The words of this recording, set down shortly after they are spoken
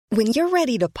When you're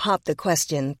ready to pop the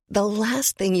question, the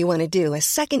last thing you want to do is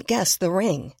second-guess the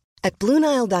ring. At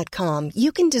BlueNile.com,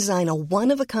 you can design a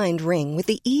one-of-a-kind ring with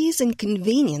the ease and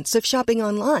convenience of shopping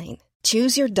online.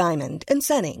 Choose your diamond and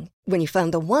setting. When you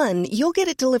find the one, you'll get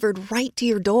it delivered right to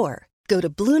your door. Go to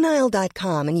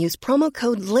BlueNile.com and use promo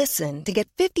code LISTEN to get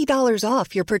 $50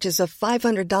 off your purchase of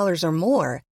 $500 or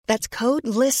more. That's code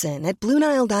LISTEN at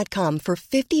BlueNile.com for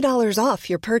 $50 off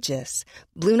your purchase.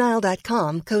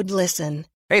 BlueNile.com, code LISTEN.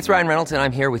 Hey, it's Ryan Reynolds, and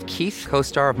I'm here with Keith,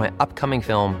 co-star of my upcoming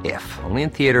film, If, only in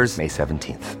theaters May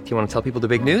 17th. Do you want to tell people the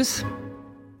big news?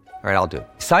 All right, I'll do it.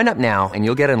 Sign up now and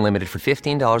you'll get unlimited for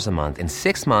 $15 a month and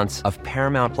 6 months of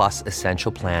Paramount Plus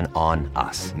Essential Plan on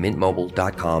us.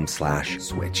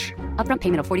 MintMobile.com/switch. Upfront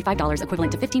payment of $45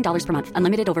 equivalent to $15 per month.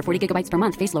 Unlimited over 40 gigabytes per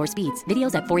month. Face lower speeds.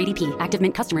 Videos at 480p. Active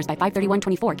Mint customers by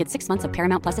 531.24 get 6 months of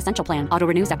Paramount Plus Essential Plan. Auto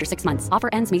renews after 6 months. Offer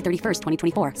ends May 31st,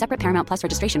 2024. Separate Paramount Plus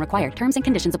registration required. Terms and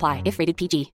conditions apply if rated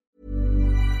PG.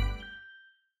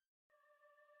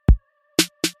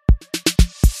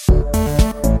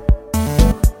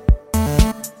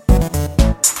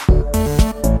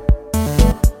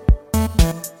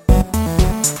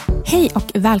 Hej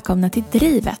och välkomna till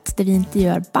Drivet, där vi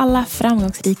intervjuar balla,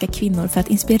 framgångsrika kvinnor för att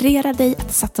inspirera dig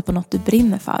att satsa på något du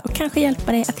brinner för och kanske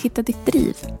hjälpa dig att hitta ditt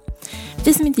driv.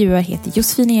 Vi som intervjuar heter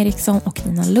Josefin Eriksson och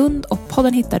Nina Lund, och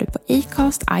podden hittar du på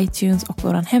Acast, iTunes och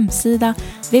vår hemsida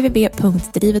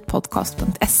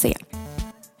www.drivetpodcast.se.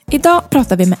 Idag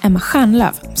pratar vi med Emma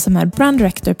Stjärnlöf som är brand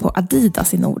director på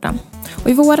Adidas i Norden. Och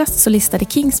i våras så listade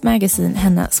Kings Magazine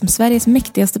henne som Sveriges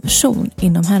mäktigaste person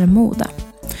inom herrmode.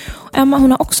 Emma,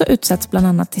 hon har också utsetts bland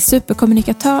annat till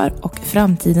superkommunikatör och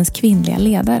framtidens kvinnliga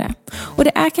ledare. Och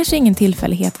det är kanske ingen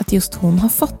tillfällighet att just hon har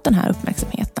fått den här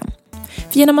uppmärksamheten.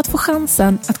 För genom att få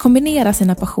chansen att kombinera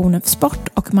sina passioner för sport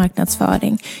och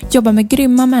marknadsföring, jobba med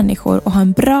grymma människor och ha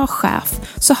en bra chef,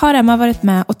 så har Emma varit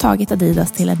med och tagit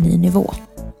Adidas till en ny nivå.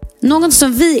 Något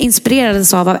som vi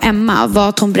inspirerades av Emma var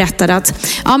att hon berättade att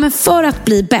men för att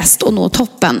bli bäst och nå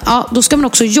toppen, då ska man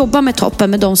också jobba med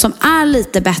toppen med de som är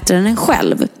lite bättre än en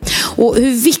själv. Och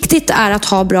hur viktigt det är att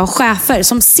ha bra chefer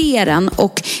som ser en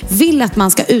och vill att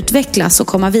man ska utvecklas och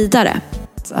komma vidare.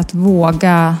 Att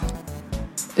våga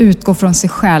utgå från sig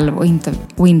själv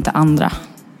och inte andra.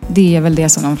 Det är väl det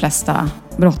som de flesta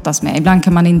brottas med. Ibland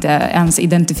kan man inte ens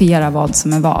identifiera vad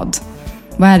som är vad.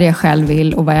 Vad är det jag själv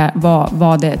vill och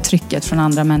vad är trycket från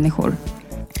andra människor?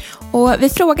 Och vi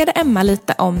frågade Emma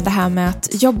lite om det här med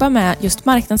att jobba med just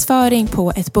marknadsföring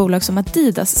på ett bolag som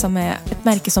Adidas, som är ett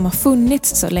märke som har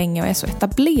funnits så länge och är så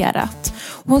etablerat.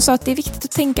 Och hon sa att det är viktigt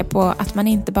att tänka på att man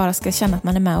inte bara ska känna att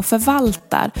man är med och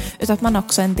förvaltar, utan att man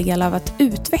också är en del av att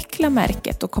utveckla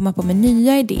märket och komma på med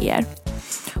nya idéer.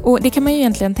 Och det kan man ju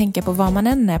egentligen tänka på vad man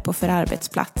än är på för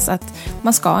arbetsplats, att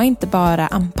man ska inte bara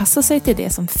anpassa sig till det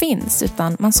som finns,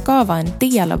 utan man ska vara en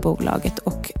del av bolaget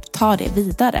och ta det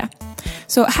vidare.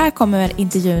 Så här kommer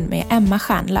intervjun med Emma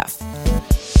Stjärnlöf.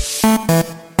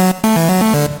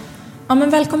 Ja, men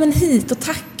välkommen hit och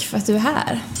tack för att du är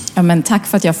här. Ja, men tack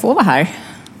för att jag får vara här.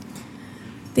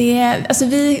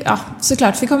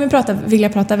 Såklart, vi kommer vilja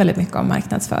prata väldigt mycket om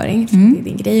marknadsföring. Det är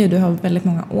din grej och du har väldigt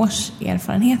många års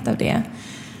erfarenhet av det.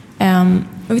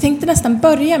 Och vi tänkte nästan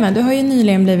börja med, du har ju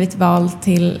nyligen blivit vald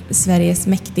till Sveriges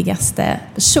mäktigaste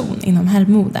person inom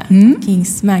herrmode,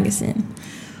 Kings Magazine.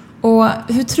 Och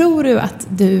hur tror du att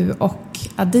du och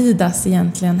Adidas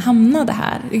egentligen hamnade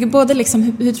här? Både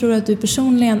liksom, hur tror du att du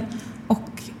personligen och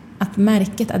att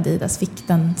märket Adidas fick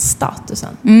den statusen?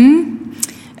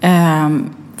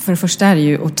 För det första är det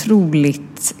ju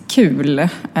otroligt kul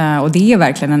och det är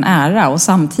verkligen en ära, och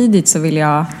samtidigt så vill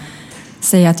jag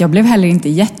säga att jag blev heller inte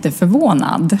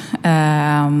jätteförvånad,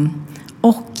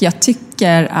 och jag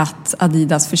tycker att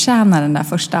Adidas förtjänar den där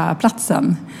första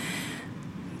platsen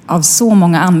av så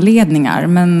många anledningar.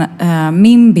 Men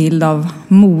min bild av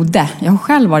mode, jag har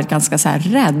själv varit ganska så här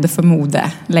rädd för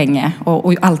mode länge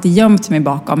och alltid gömt mig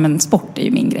bakom, men sport är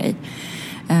ju min grej.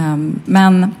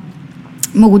 Men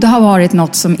mode har varit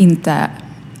något som inte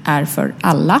är för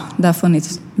alla. Det har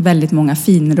funnits väldigt många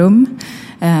finrum.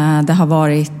 Det har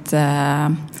varit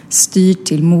styrt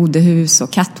till modehus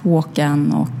och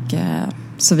catwalken och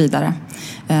så vidare.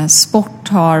 Sport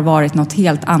har varit något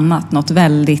helt annat, något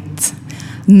väldigt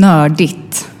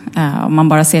nördigt. Om man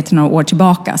bara ser till några år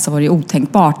tillbaka så var det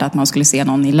otänkbart att man skulle se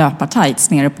någon i löpartights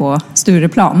nere på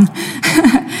Stureplan.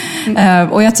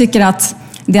 Och jag tycker att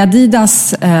det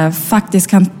Adidas faktiskt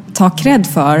kan ta cred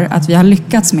för att vi har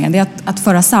lyckats med, det är att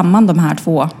föra samman de här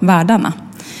två världarna.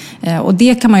 Och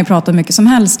det kan man ju prata mycket som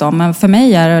helst om, men för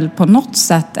mig är det på något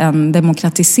sätt en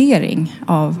demokratisering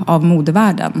av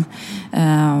modevärlden.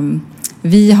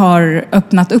 vi har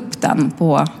öppnat upp den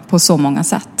på så många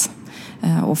sätt.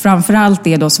 Och framförallt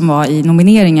det då som var i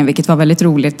nomineringen, vilket var väldigt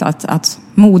roligt, att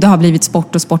mode har blivit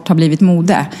sport och sport har blivit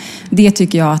mode. Det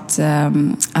tycker jag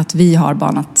att vi har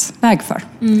banat väg för.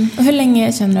 Och hur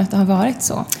länge känner du att det har varit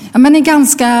så? Ja, men i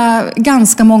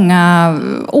ganska många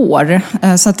år.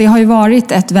 Så att det har ju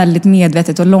varit ett väldigt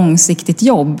medvetet och långsiktigt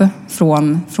jobb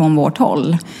från vårt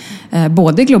håll.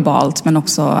 Både globalt men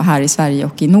också här i Sverige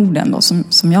och i Norden då,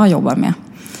 som jag jobbar med.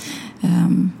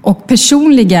 Och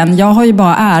personligen, jag har ju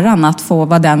bara äran att få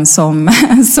vara den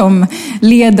som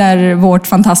leder vårt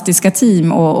fantastiska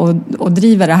team och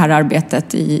driver det här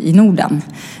arbetet i Norden.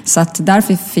 Så att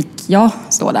därför fick jag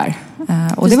stå där.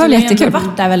 Och det var jättekul. Du har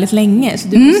varit där väldigt länge, så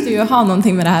du måste ju ha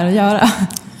någonting med det här att göra.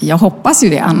 Jag hoppas ju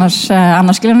det,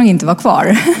 annars skulle jag nog inte vara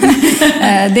kvar.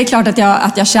 Det är klart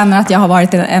att jag känner att jag har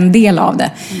varit en del av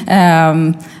det.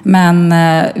 Men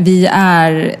vi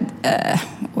är...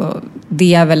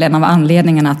 Det är väl en av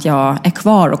anledningarna att jag är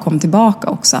kvar och kom tillbaka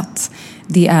också. Att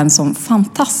det är en sån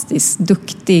fantastiskt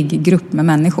duktig grupp med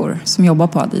människor som jobbar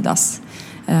på Adidas.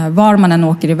 Var man än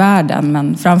åker i världen,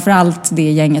 men framförallt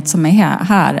det gänget som är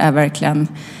här är verkligen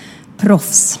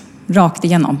proffs rakt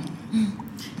igenom.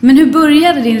 Men hur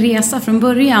började din resa från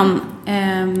början?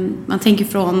 Man tänker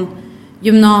från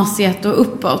gymnasiet och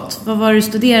uppåt. Vad var det du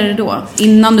studerade då?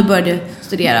 Innan du började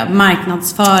studera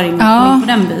marknadsföring och på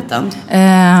den biten?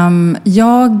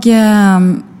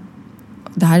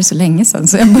 Det här är så länge sedan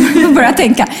så jag börjar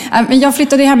tänka. Jag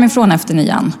flyttade hemifrån efter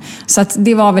 9:an. Så att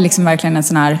det var väl liksom verkligen en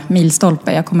sån här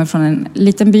milstolpe. Jag kommer från en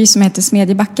liten by som heter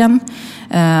Smedjebacken.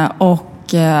 Och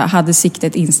hade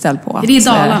siktet inställt på att, det är i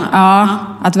Dalarna? Ja,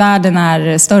 att världen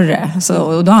är större.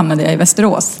 Och då hamnade jag i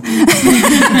Västerås.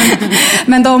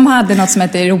 Men de hade något som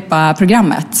heter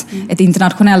Europaprogrammet. Ett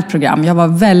internationellt program. Jag var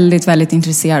väldigt, väldigt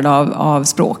intresserad av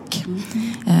språk.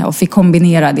 Och fick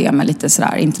kombinera det med lite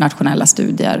sådär internationella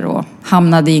studier. Och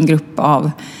hamnade i en grupp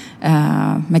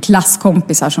med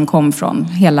klasskompisar som kom från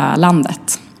hela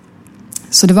landet.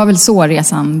 Så det var väl så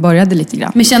resan började lite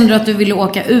grann. Men kände du att du ville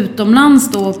åka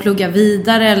utomlands då och plugga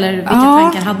vidare? Eller vilka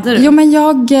tankar hade du? Jo, men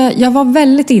jag var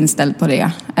väldigt inställd på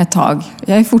det ett tag.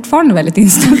 Jag är fortfarande väldigt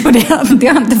inställd på det. Det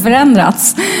har inte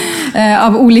förändrats.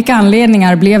 Av olika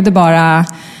anledningar blev det bara...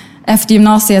 Efter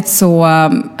gymnasiet så...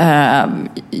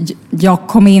 jag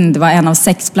kom in, det var en av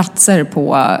 6 platser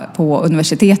på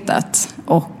universitetet.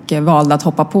 Och valde att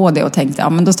hoppa på det och tänkte,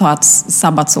 men då tar jag ett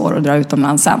sabbatsår och drar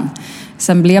utomlands sen.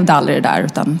 Sen blev det aldrig det där,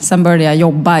 utan sen började jag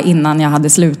jobba innan jag hade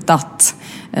slutat.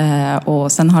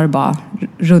 Och sen har det bara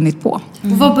runnit på. Och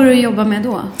vad började du jobba med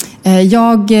då?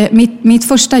 Mitt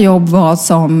första jobb var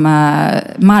som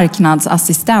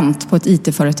marknadsassistent på ett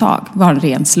IT-företag. Det var en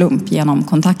ren slump genom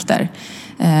kontakter.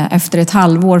 Efter ett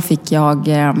halvår fick jag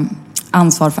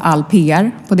ansvar för all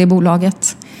PR på det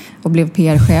bolaget. Och blev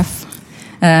PR-chef.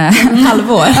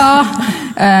 Halvår? Ja,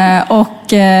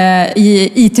 och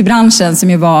i IT-branschen som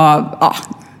ju var,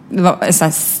 det var en sån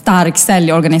här stark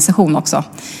säljorganisation också.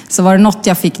 Så var det något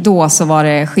jag fick då så var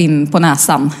det skinn på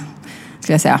näsan,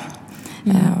 skulle jag säga.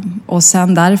 Och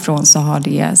sen därifrån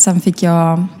sen fick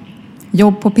jag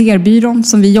jobb på PR-byrån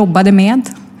som vi jobbade med.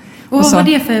 Och vad var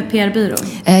det för PR-byrå?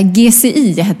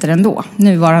 GCI hette den då,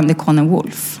 nuvarande Conn &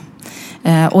 Wolf.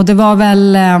 Och det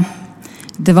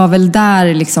var väl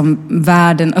där liksom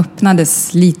världen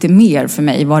öppnades lite mer för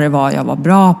mig. Vad det var jag var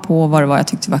bra på, vad det var jag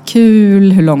tyckte var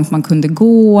kul, hur långt man kunde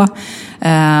gå.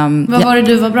 Vad var det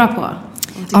du var bra på?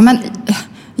 Ja, men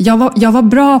jag var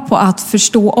bra på att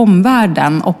förstå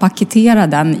omvärlden och paketera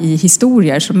den i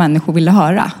historier som människor ville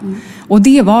höra. Och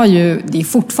det är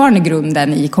fortfarande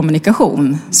grunden i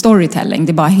kommunikation, storytelling.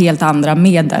 Det är bara helt andra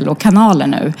medel och kanaler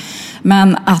nu.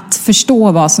 Men att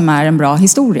förstå vad som är en bra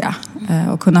historia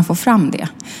och kunna få fram det.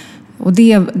 Och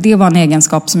det var en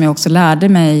egenskap som jag också lärde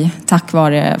mig tack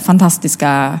vare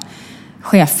fantastiska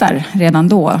chefer redan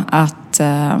då.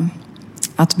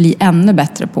 Att bli ännu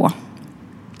bättre på.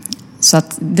 Så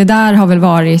att det där har väl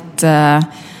varit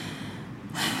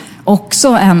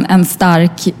också en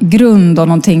stark grund och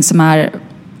någonting som är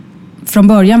från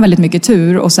början väldigt mycket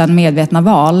tur och sen medvetna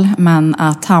val. Men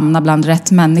att hamna bland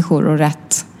rätt människor och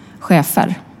rätt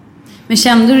chefer. Men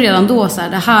kände du redan då så här,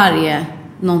 det här är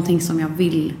någonting som jag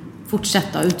vill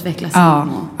fortsätta att utvecklas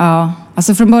inom? Ja,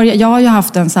 alltså från början, jag har ju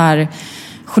haft en så här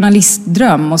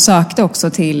journalistdröm och sökte också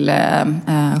till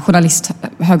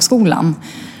journalisthögskolan.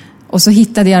 Och så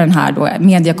hittade jag den här då,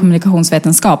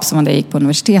 mediekommunikationsvetenskap som var det jag gick på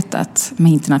universitetet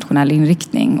med internationell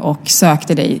inriktning och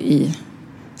sökte det i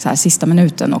så här sista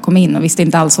minuten och kom in och visste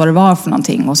inte alls vad det var för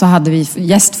någonting. Och så hade vi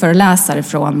gästföreläsare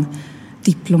från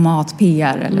Diplomat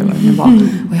PR eller vad det nu var.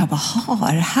 Och jag bara,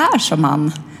 är det här som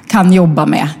man kan jobba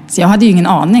med. Så jag hade ju ingen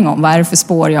aning om vad är det för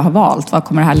spår jag har valt. Vad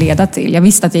kommer det här leda till? Jag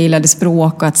visste att jag gillade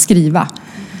språk och att skriva.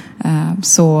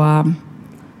 Så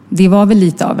det var väl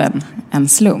lite av en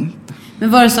slump.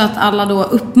 Men var det så att alla då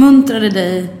uppmuntrade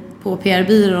dig på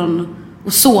PR-byrån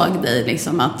och såg dig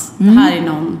liksom att det här är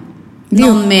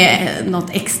någon med något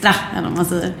extra, eller vad man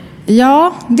säger?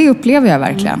 Ja, det upplever jag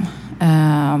verkligen.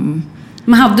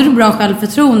 Men hade du bra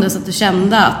självförtroende så att du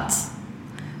kände att...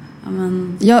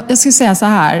 Jag skulle säga så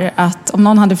här, att om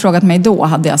någon hade frågat mig då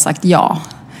hade jag sagt ja.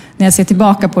 När jag ser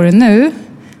tillbaka på det nu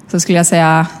så skulle jag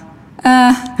säga...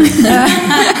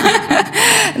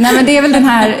 Nej, men det är väl den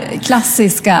här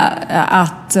klassiska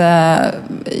att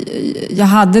jag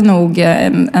hade nog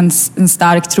en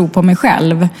stark tro på mig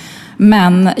själv.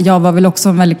 Men jag var väl också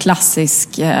en väldigt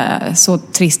klassisk, så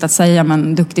trist att säga,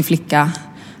 men duktig flicka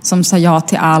som sa ja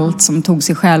till allt, som tog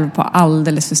sig själv på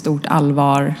alldeles för stort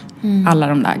allvar. Alla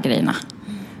de där grejerna.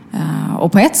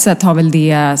 Och på ett sätt har väl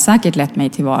det säkert lett mig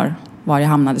till var jag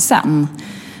hamnade sen.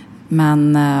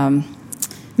 Men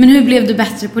hur blev du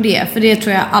bättre på det? För det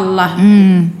tror jag alla,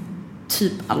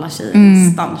 typ alla tjejer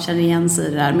nästan känner igen sig i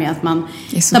det där med att man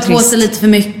tar på sig lite för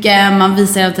mycket, man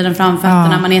visar hela tiden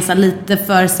framfötterna, man är så lite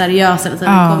för seriös hela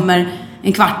tiden, kommer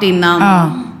en kvart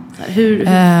innan. Hur blev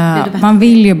det bättre? Man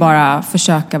vill ju bara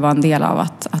försöka vara en del av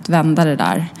att vända det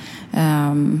där.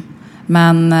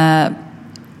 Men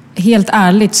helt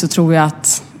ärligt så tror jag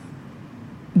att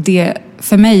det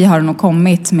för mig har nog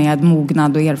kommit med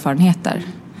mognad och erfarenheter.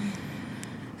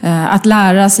 Att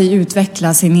lära sig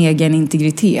utveckla sin egen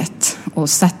integritet och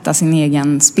sätta sin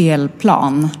egen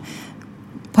spelplan.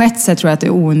 På ett sätt tror jag att det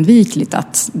är oundvikligt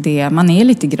att man är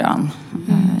lite grön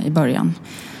i början.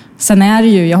 Sen är det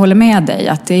ju, jag håller med dig,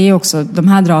 att det är också, de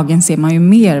här dragen ser man ju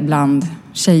mer bland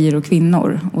tjejer och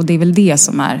kvinnor. Och det är väl det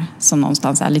som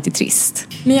någonstans är lite trist.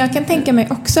 Men jag kan tänka mig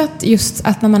också att just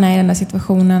att när man är i den där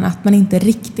situationen att man inte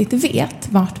riktigt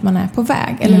vet vart man är på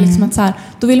väg. Eller liksom att så här,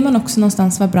 då vill man också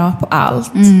någonstans vara bra på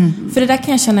allt. För det där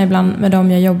kan jag känna ibland med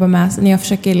dem jag jobbar med. När jag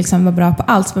försöker liksom vara bra på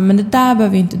allt. Men det där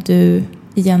behöver ju inte du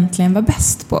egentligen vara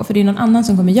bäst på. För det är någon annan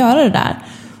som kommer göra det där.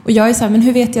 Och jag är så här, men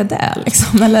hur vet jag det?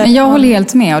 Liksom? Eller, men jag håller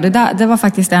helt med. Och det var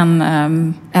faktiskt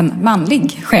en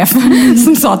manlig chef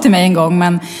som sa till mig en gång.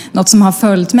 Men något som har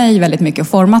följt mig väldigt mycket och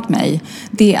format mig.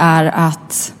 Det är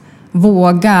att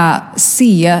våga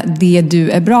se det du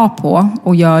är bra på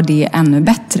och gör det ännu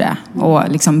bättre. Och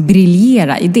liksom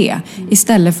briljera i det.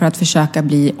 Istället för att försöka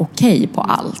bli okej på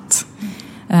allt.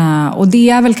 Och det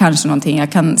är väl kanske någonting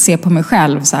jag kan se på mig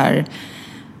själv så här,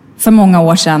 för många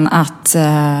år sedan att...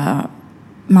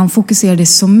 man fokuserade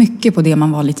så mycket på det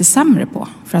man var lite sämre på.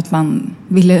 För att man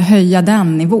ville höja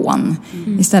den nivån.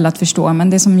 Istället att förstå, men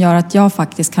det som gör att jag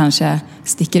faktiskt kanske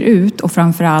sticker ut och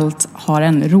framförallt har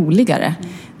en roligare.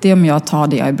 Det är om jag tar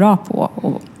det jag är bra på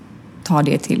och tar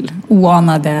det till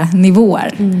oanade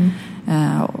nivåer.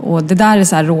 Och det där är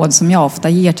så här råd som jag ofta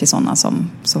ger till sådana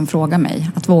som frågar mig.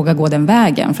 Att våga gå den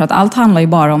vägen. För att allt handlar ju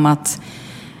bara om att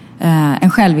en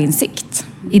självinsikt.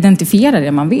 Identifiera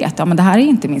det man vet. Ja, men det här är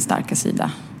inte min starka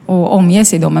sida. Och omge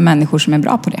sig då med människor som är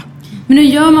bra på det. Men hur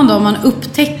gör man då om man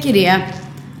upptäcker det?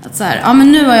 Att så här, ja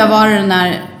men nu har jag varit den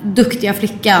där duktiga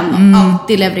flickan och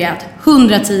alltid levererat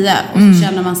 110. Och så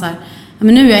känner man så här, ja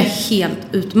men nu är jag helt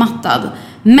utmattad.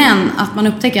 Men att man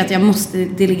upptäcker att jag måste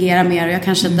delegera mer och jag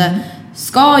kanske inte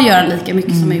ska göra lika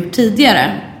mycket som jag gjort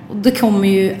tidigare. Och det kommer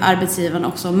ju arbetsgivaren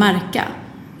också märka.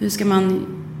 Hur ska man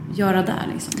göra där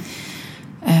liksom?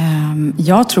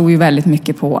 Jag tror ju väldigt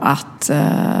mycket på att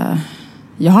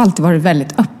jag har alltid varit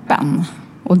väldigt öppen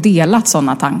och delat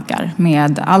sådana tankar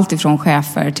med allt ifrån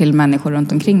chefer till människor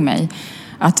runt omkring mig.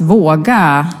 Att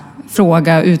våga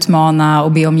fråga, utmana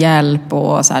och be om hjälp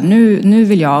och så här, nu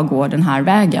vill jag gå den här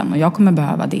vägen och jag kommer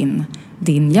behöva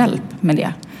din hjälp med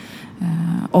det.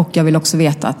 Och jag vill också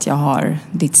veta att jag har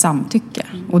ditt samtycke.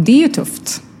 Och det är ju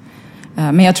tufft.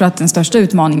 Men jag tror att den största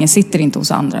utmaningen sitter inte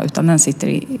hos andra utan den sitter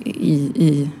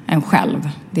i en själv.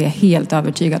 Det är jag helt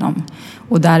övertygad om.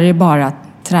 Och där är det bara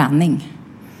träning.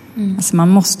 Alltså man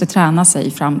måste träna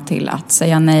sig fram till att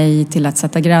säga nej, till att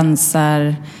sätta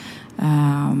gränser.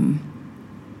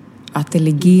 Att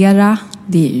delegera,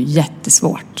 det är ju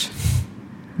jättesvårt.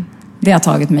 Det har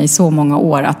tagit mig så många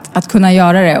år att kunna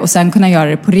göra det och sen kunna göra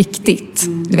det på riktigt.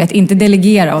 Du vet, inte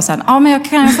delegera och sen, men jag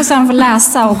kan sen få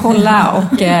läsa och kolla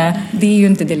och det är ju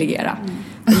inte delegera.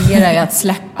 Delegera är att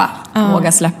släppa,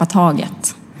 våga släppa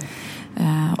taget.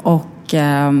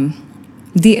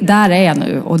 Där är jag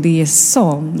nu och det är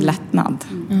så lättnad.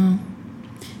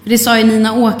 Det sa ju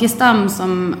Nina Åkestam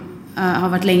som har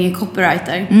varit länge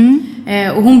copywriter.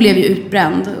 Och hon blev ju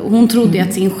utbränd och hon trodde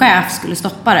att sin chef skulle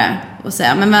stoppa det och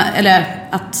säga, eller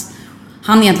att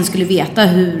han egentligen skulle veta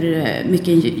hur mycket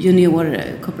junior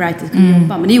copywriter skulle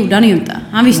jobba. Men det gjorde han ju inte.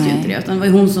 Han visste ju inte det. Utan det var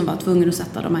ju hon som var tvungen att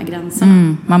sätta de här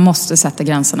gränserna. Man måste sätta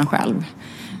gränserna själv.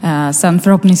 Sen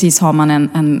förhoppningsvis har man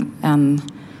en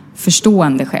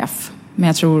förstående chef. Men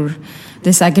jag tror det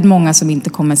är säkert många som inte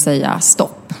kommer säga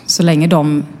stopp. Så länge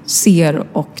de ser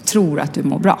och tror att du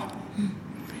mår bra.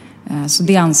 Så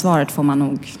det ansvaret får man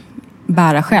nog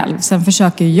bära själv. Sen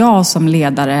försöker jag som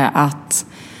ledare att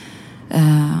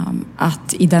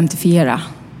identifiera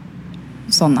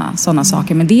såna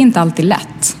saker. Men det är inte alltid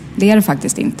lätt. Det är det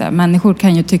faktiskt inte. Människor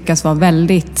kan ju tyckas vara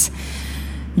väldigt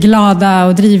glada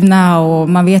och drivna och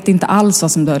man vet inte alls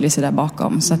vad som döljer sig där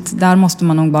bakom. Så att där måste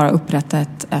man nog bara upprätta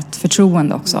ett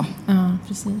förtroende också. Ja,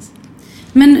 precis.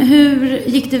 Men hur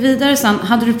gick det vidare sen?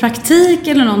 Hade du praktik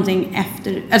eller någonting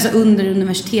under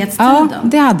universitetstiden? Ja,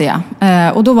 det hade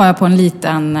jag. Och då var jag på en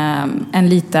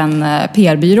liten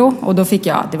PR-byrå och då fick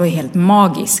jag, det var ju helt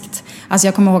magiskt. Alltså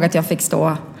jag kommer ihåg att jag fick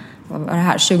stå, vad var det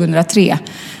här, 2003.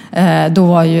 Då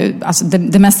var ju, alltså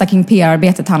det mesta kring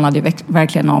PR-arbetet handlade ju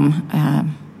verkligen om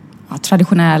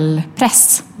traditionell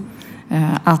press.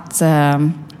 Att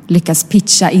lyckas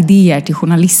pitcha idéer till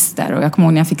journalister. Och jag kommer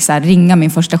ihåg när jag fick så här ringa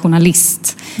min första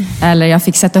journalist. Eller jag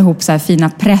fick sätta ihop så här fina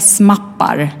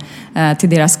pressmappar till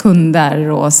deras kunder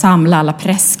och samla alla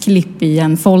pressklipp i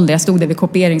en folder. Jag stod där vid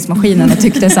kopieringsmaskinen och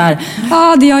tyckte så här,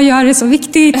 det jag gör är så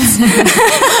viktigt.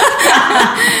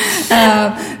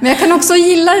 Men jag kan också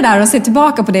gilla det där och se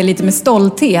tillbaka på det lite med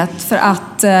stolthet. För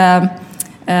att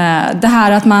det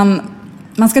här att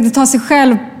man ska inte ta sig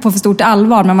själv på för stort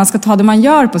allvar, men man ska ta det man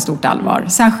gör på stort allvar.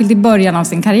 Särskilt i början av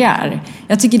sin karriär.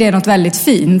 Jag tycker det är något väldigt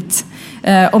fint.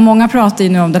 Och många pratar ju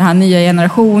nu om den här nya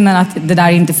generationen, att det där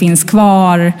inte finns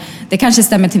kvar. Det kanske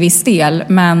stämmer till viss del,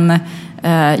 men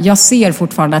jag ser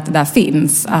fortfarande att det där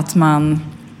finns. Att man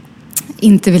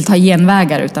inte vill ta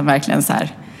genvägar utan verkligen så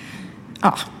här,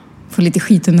 få lite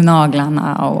skit under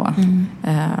naglarna. Och,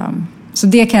 så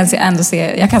det kan jag ändå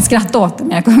se. Jag kan skratta åt det,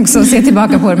 men jag kan också se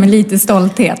tillbaka på det med lite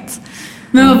stolthet.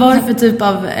 Men vad var det för typ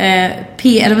av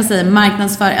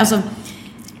marknadsföring? Alltså,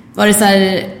 var det så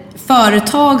här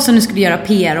företag som du skulle göra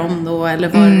PR om då? Eller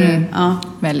var det,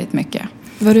 väldigt mycket.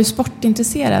 Var du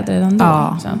sportintresserad redan då?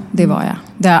 Ja, det var jag.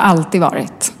 Det har alltid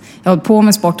varit. Jag har hållit på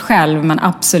med sport själv, men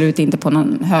absolut inte på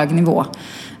någon hög nivå.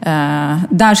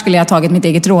 Där skulle jag ha tagit mitt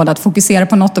eget råd att fokusera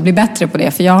på något och bli bättre på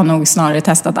det. För jag har nog snarare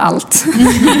testat allt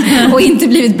och inte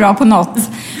blivit bra på något.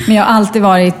 Men jag har alltid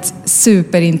varit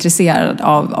superintresserad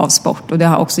av sport. Och det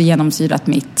har också genomsyrat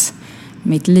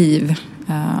mitt liv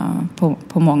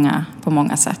på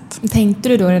många sätt. Tänkte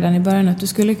du då redan i början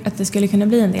att det skulle kunna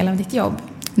bli en del av ditt jobb?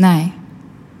 Nej,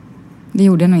 det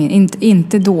gjorde jag nog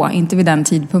inte då, inte vid den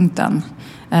tidpunkten.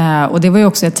 Och det var ju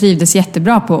också, jag trivdes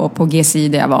jättebra på GCI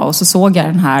där jag var. Och så såg jag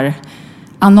den här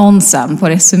annonsen på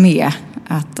Resumé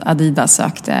att Adidas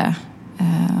sökte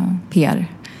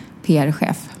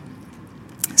PR-chef.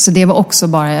 Så det var också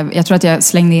bara, jag tror att jag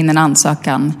slängde in en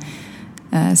ansökan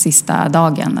sista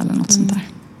dagen eller något sånt där.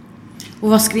 Och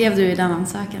vad skrev du i den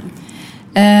ansökan?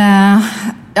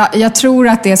 Jag tror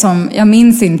att det som, jag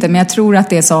minns inte, men jag tror att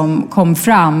det som kom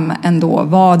fram ändå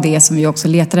var det som vi också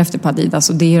letar efter på Adidas,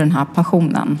 och det är ju den här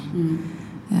passionen.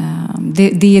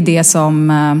 Det är det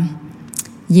som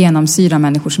genomsyrar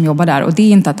människor som jobbar där, och det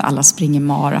är inte att alla springer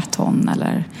maraton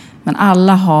men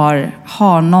alla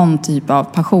har någon typ av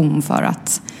passion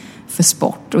för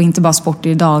sport, och inte bara sport i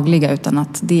det dagliga, utan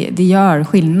att det gör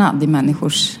skillnad i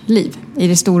människors liv, i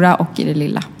det stora och i det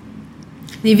lilla.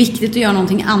 Det är viktigt att göra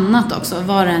någonting annat också,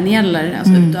 vad det än gäller,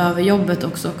 alltså utöver jobbet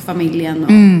också och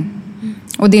familjen.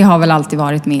 Och det har väl alltid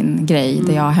varit min grej,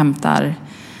 där jag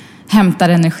hämtar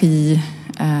energi,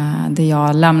 där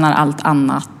jag lämnar allt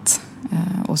annat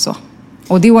och så.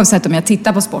 Och det är oavsett om jag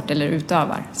tittar på sport eller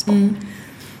utövar sport.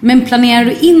 Men planerar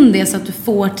du in det så att du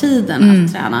får tiden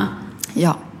att träna?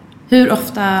 Ja. Hur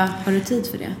ofta har du tid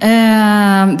för det?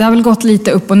 Det har väl gått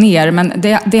lite upp och ner, men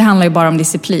det handlar ju bara om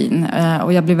disciplin.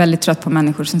 Och jag blir väldigt trött på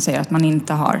människor som säger att man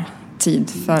inte har tid.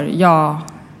 För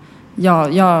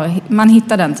man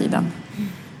hittar den tiden.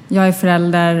 Jag är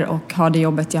förälder och har det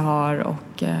jobbet jag har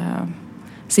och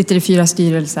sitter i 4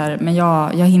 styrelser. Men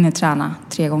jag hinner träna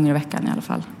 3 gånger i veckan i alla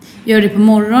fall. Gör du det på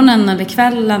morgonen eller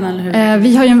kvällen? Eller hur?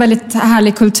 Vi har ju en väldigt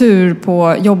härlig kultur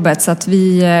på jobbet, så att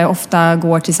vi ofta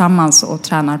går tillsammans och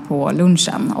tränar på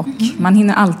lunchen. Och man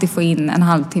hinner alltid få in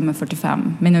 1/2 timme,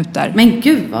 45 minuter. Men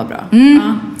gud vad bra.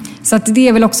 Ja. Så att det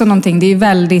är väl också någonting, det är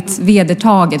väldigt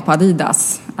vedertaget på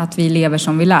Adidas att vi lever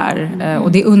som vi lär.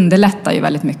 Och det underlättar ju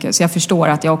väldigt mycket. Så jag förstår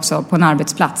att jag också på en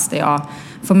arbetsplats där jag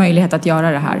får möjlighet att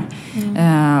göra det här.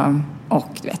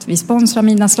 Och du vet, vi sponsrar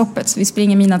Midnattsloppet, så vi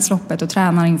springer Midnattsloppet och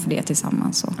tränar inför det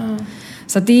tillsammans.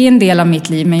 Så det är en del av mitt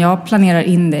liv, men jag planerar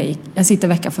in det. Jag sitter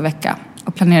vecka för vecka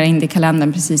och planerar in det i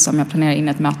kalendern precis som jag planerar in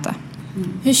ett möte.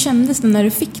 Hur kändes det när du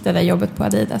fick det där jobbet på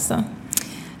Adidas då?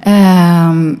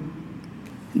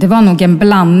 Det var nog en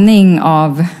blandning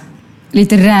av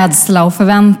lite rädsla och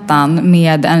förväntan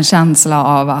med en känsla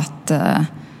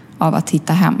av att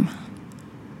hitta hem.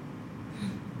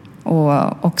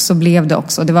 Och så blev det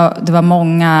också. Det var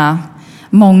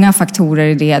många faktorer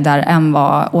i det, där en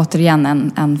var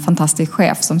återigen en fantastisk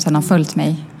chef som sedan har följt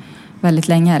mig väldigt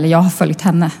länge. Eller jag har följt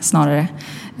henne snarare.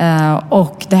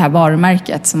 Och det här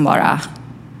varumärket som bara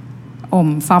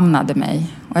omfamnade mig.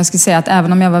 Och jag skulle säga att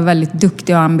även om jag var väldigt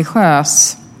duktig och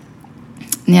ambitiös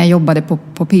när jag jobbade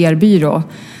på PR-byrå,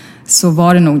 så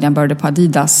var det nog när jag började på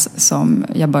Adidas som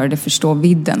jag började förstå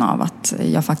vidden av att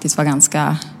jag faktiskt var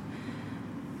ganska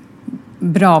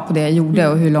bra på det jag gjorde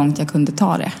och hur långt jag kunde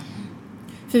ta det.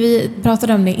 För vi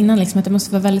pratade om det innan, liksom, att det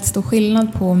måste vara väldigt stor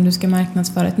skillnad på om du ska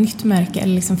marknadsföra ett nytt märke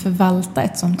eller liksom förvalta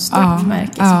ett sånt stort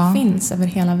märke som finns över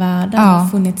hela världen och har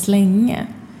funnits länge.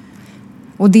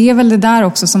 Och det är väl det där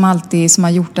också som har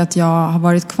gjort att jag har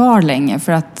varit kvar länge,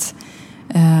 för att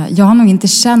jag har nog inte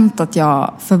känt att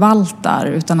jag förvaltar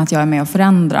utan att jag är med och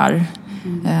förändrar.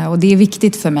 Och det är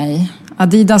viktigt för mig.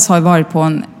 Adidas har ju varit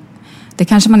på det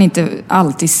kanske man inte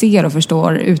alltid ser och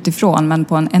förstår utifrån, men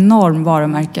på en enorm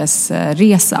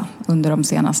varumärkesresa under de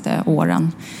senaste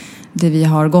åren. Där vi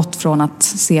har gått från att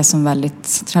se som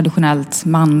väldigt traditionellt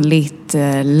manligt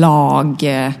lag.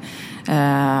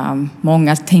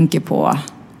 Många tänker på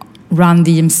Run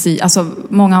DMC. Alltså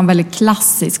många har en väldigt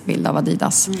klassisk bild av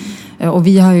Adidas. Och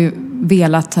vi har ju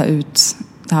velat ta ut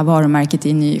det här varumärket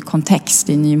i en ny kontext,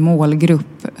 i en ny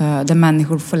målgrupp, där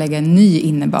människor får lägga en ny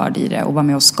innebörd i det och vara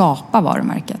med och skapa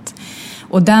varumärket.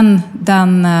 Och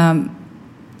den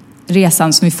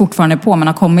resan som vi fortfarande är på, men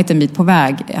har kommit en bit på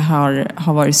väg,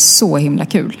 har varit så himla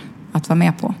kul att vara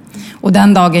med på. Och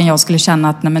den dagen jag skulle känna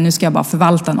att nej, men nu ska jag bara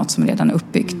förvalta något som redan är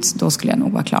uppbyggt, då skulle jag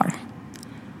nog vara klar.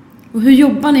 Och hur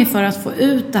jobbar ni för att få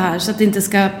ut det här så att det inte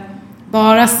ska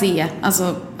bara se,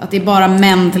 alltså att det är bara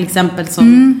män till exempel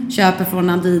som köper från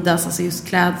Adidas, alltså just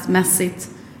klädmässigt.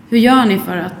 Hur gör ni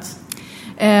för att...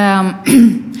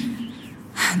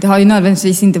 Det har ju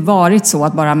nödvändigtvis inte varit så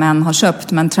att bara män har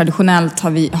köpt, men traditionellt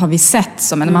har vi sett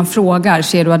som, när man frågar,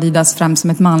 ser du Adidas främst som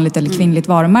ett manligt eller kvinnligt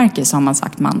varumärke, så har man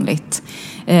sagt manligt.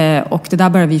 Och det där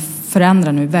börjar vi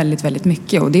förändra nu väldigt, väldigt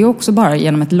mycket. Och det är också bara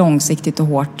genom ett långsiktigt och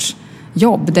hårt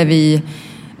jobb där vi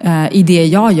i det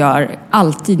jag gör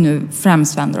alltid nu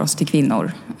främst vänder oss till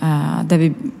kvinnor. Där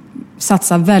vi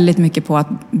satsar väldigt mycket på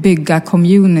att bygga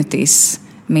communities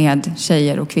med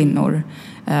tjejer och kvinnor.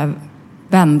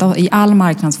 Vända i all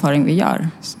marknadsföring vi gör,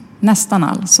 nästan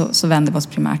all, så vänder vi oss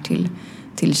primärt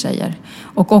till tjejer.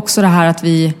 Och också det här att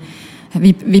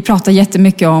vi pratar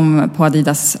jättemycket om på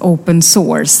Adidas open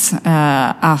source,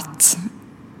 att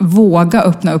våga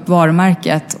öppna upp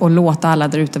varumärket och låta alla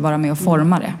där ute vara med och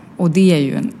forma det. Och det är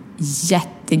ju en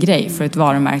jättegrej för ett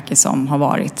varumärke som har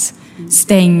varit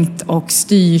stängt och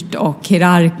styrt och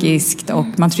hierarkiskt, och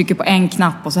man trycker på en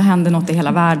knapp och så händer något i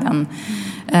hela världen.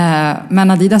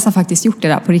 Men Adidas har faktiskt gjort det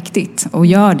där på riktigt och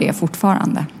gör det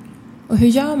fortfarande. Och hur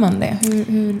gör man det?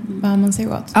 Hur bär man sig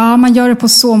åt? Ja, man gör det på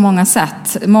så många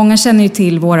sätt. Många känner ju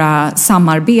till våra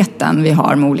samarbeten vi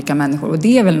har med olika människor, och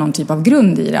det är väl någon typ av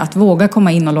grund i det. Att våga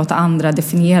komma in och låta andra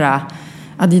definiera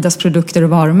Adidas produkter och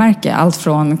varumärke. Allt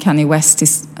från Kanye West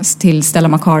till Stella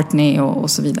McCartney och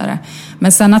så vidare.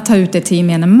 Men sen att ta ut det till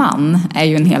gemene man är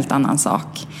ju en helt annan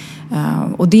sak.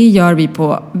 Och det gör vi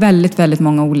på väldigt, väldigt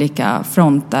många olika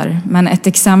fronter. Men ett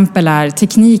exempel är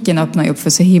tekniken öppnar upp för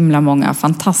så himla många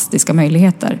fantastiska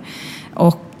möjligheter.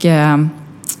 Och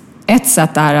ett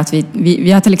sätt är att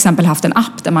vi har till exempel haft en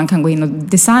app där man kan gå in och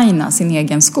designa sin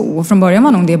egen sko. Och från början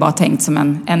var nog det bara tänkt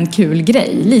som en kul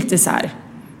grej. Lite så här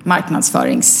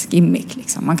marknadsföringsgimmick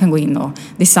liksom. Man kan gå in och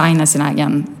designa sin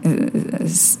egen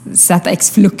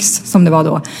ZX Flux som det var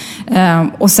då.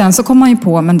 Och sen så kom man ju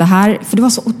på, men det här, för det var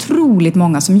så otroligt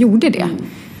många som gjorde det.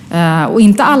 Och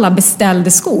inte alla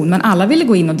beställde skon, men alla ville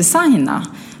gå in och designa.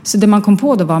 Så det man kom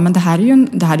på då var, men det här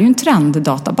är ju en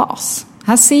trenddatabas.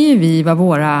 Här ser vi vad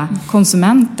våra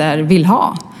konsumenter vill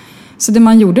ha. Så det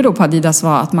man gjorde då på Adidas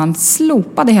var att man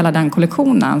slopade hela den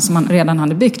kollektionen som man redan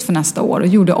hade byggt för nästa år och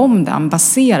gjorde om den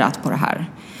baserat på det här.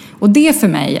 Och det för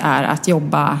mig är att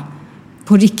jobba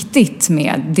på riktigt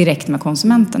direkt med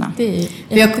konsumenterna.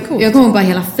 Jag kommer bara,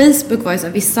 hela Facebook var ju så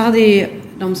här, vissa hade ju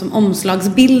de som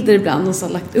omslagsbilder ibland och så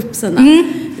lagt upp sina.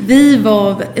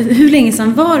 Hur länge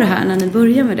sedan var det här när ni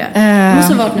började med det? Det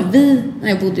måste ha varit när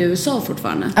jag bodde i USA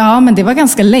fortfarande. Ja, men det var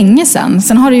ganska länge sedan.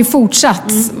 Sen har det ju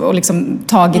fortsatt och liksom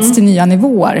tagits till nya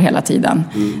nivåer hela tiden.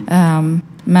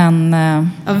 Men...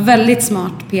 Ja, väldigt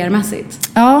smart PR-mässigt.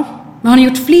 Ja. Men har ni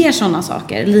gjort fler sådana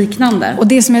saker, liknande? Och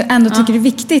det som jag ändå tycker är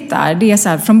viktigt där, det är så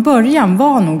här, från början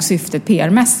var nog syftet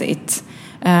PR-mässigt.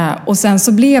 Och sen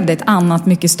så blev det ett annat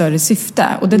mycket större syfte.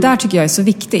 Och det där tycker jag är så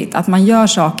viktigt, att man gör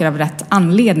saker av rätt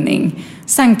anledning.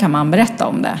 Sen kan man berätta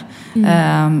om det.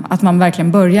 Att man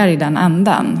verkligen börjar i den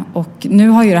änden. Och nu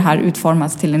har ju det här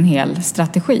utformats till en hel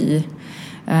strategi.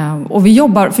 Och vi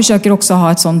försöker också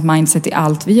ha ett sånt mindset i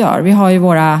allt vi gör. Vi har ju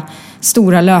våra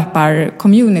stora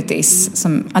löpar-communities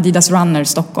som Adidas Runners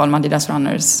Stockholm, Adidas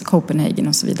Runners Copenhagen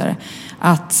och så vidare.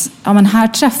 Att men här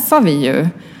träffar vi ju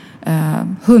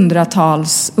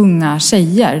hundratals unga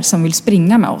tjejer som vill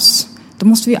springa med oss. Då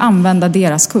måste vi använda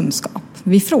deras kunskap.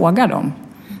 Vi frågar dem.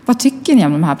 Vad tycker ni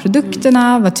om de här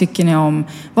produkterna? Vad tycker ni om?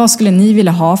 Vad skulle ni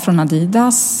vilja ha från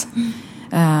Adidas?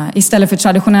 Istället för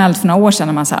traditionellt för några år sedan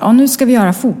när man sa nu ska vi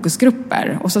göra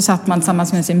fokusgrupper. Och så satt man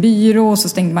tillsammans med sin byrå och så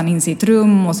stängde man in sig i ett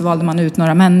rum och så valde man ut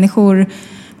några människor.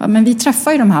 Men vi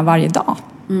träffar ju de här varje dag.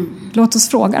 Låt oss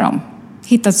fråga dem.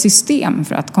 Hitta ett system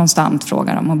för att konstant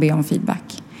fråga dem och be om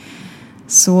feedback.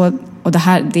 Så, och det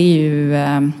här, det är ju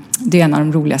det är en av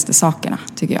de roligaste sakerna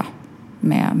tycker jag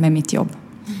med mitt jobb.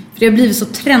 För det har blivit så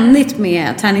trendigt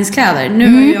med träningskläder.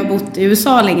 Nu har jag bott i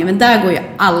USA länge, men där går ju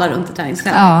alla runt i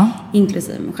träningskläder.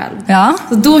 Inklusive mig själv. Ja.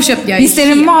 Så då köpte jag Visst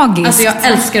är det magiskt? Alltså jag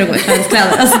älskar att gå i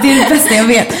träningskläder. Alltså det är det bästa jag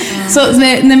vet. Så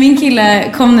när min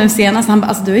kille kom nu senast, han bara,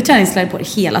 alltså du har ju träningskläder på dig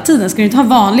hela tiden. Ska du inte ha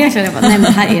vanliga kläder? Jag bara, nej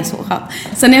men det här är så skönt.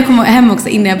 Sen när jag kom hem också,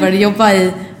 innan jag började jobba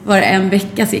var det en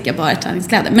vecka så gick jag bara i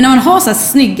träningskläder. Men när man har så här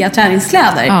snygga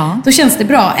träningskläder, då känns det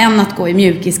bra än att gå i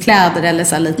mjukiskläder eller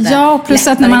så här lite. Ja, och plus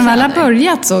att när man väl har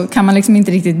börjat så kan man liksom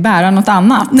inte riktigt bära något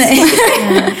annat. Nej.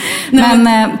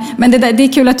 Men det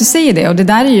är kul att du säger det. Och det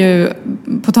där är ju,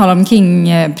 på tal om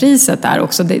King-priset där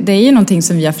också, det är ju någonting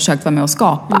som vi har försökt vara med och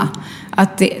skapa.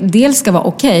 Att det dels ska vara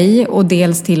okej och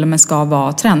dels till och med ska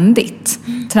vara trendigt.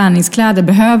 Träningskläder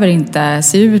behöver inte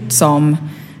se ut som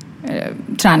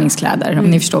träningskläder, om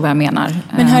ni förstår vad jag menar.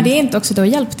 Men har det inte också då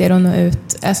hjälpt er att nå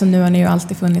ut? Alltså nu har ni ju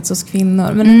alltid funnits hos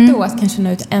kvinnor, men ändå att kanske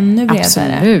nå ut ännu bredare.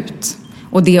 Absolut.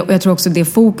 Och jag tror också det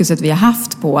fokuset vi har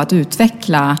haft på att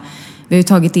utveckla, vi har ju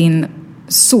tagit in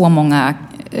så många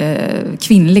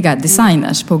kvinnliga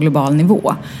designers på global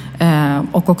nivå.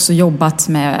 Och också jobbat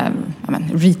med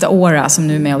Rita Ora som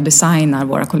nu är med och designar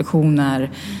våra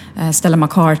kollektioner. Stella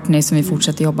McCartney som vi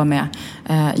fortsätter jobba med.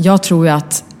 Jag tror ju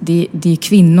att det är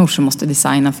kvinnor som måste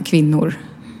designa för kvinnor.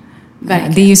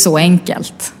 Verkligen. Det är ju så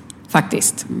enkelt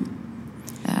faktiskt.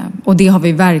 Och det har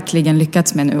vi verkligen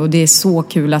lyckats med nu. Och det är så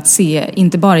kul att se,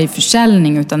 inte bara i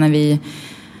försäljning utan när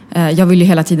jag vill ju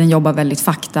hela tiden jobba väldigt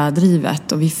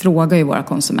faktadrivet. Och vi frågar ju våra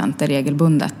konsumenter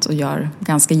regelbundet och gör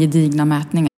ganska gedigna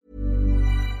mätningar.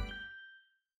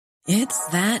 It's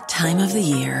that time of the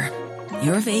year.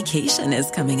 Your vacation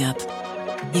is coming up.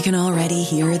 You can already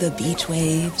hear the beach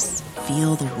waves,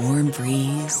 feel the warm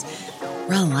breeze,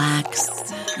 relax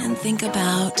and think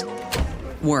about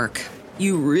work.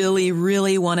 You really,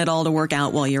 really want it all to work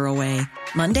out while you're away.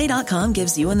 Monday.com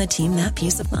gives you and the team that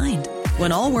peace of mind.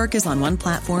 When all work is on one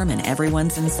platform and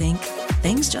everyone's in sync,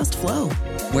 things just flow.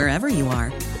 Wherever you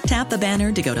are, tap the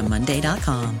banner to go to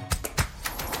Monday.com.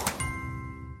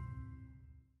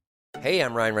 Hey,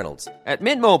 I'm Ryan Reynolds. At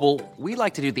Mint Mobile, we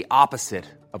like to do the opposite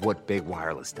of what Big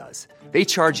Wireless does. They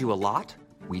charge you a lot,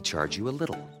 we charge you a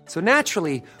little. So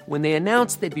naturally, when they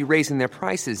announced they'd be raising their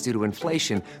prices due to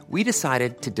inflation, we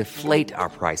decided to deflate our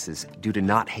prices due to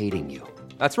not hating you.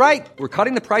 That's right. We're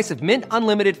cutting the price of Mint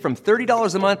Unlimited from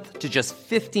 $30 a month to just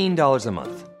 $15 a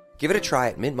month. Give it a try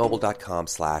at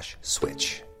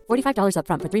mintmobile.com/switch. $45 up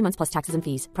front for 3 months plus taxes and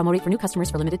fees. Promo rate for new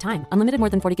customers for limited time. Unlimited more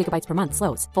than 40 gigabytes per month.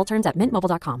 Slows full terms at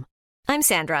mintmobile.com. I'm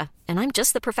Sandra, and I'm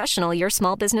just the professional your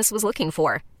small business was looking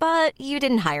for. But you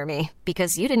didn't hire me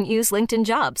because you didn't use LinkedIn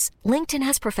Jobs. LinkedIn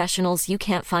has professionals you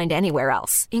can't find anywhere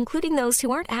else, including those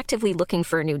who aren't actively looking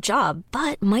for a new job,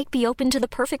 but might be open to the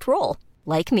perfect role,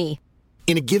 like me.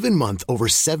 In a given month, over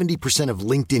 70%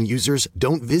 of LinkedIn users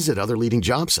don't visit other leading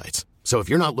job sites. So if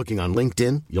you're not looking on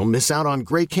LinkedIn, you'll miss out on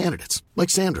great candidates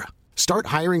like Sandra.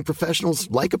 Start hiring professionals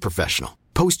like a professional.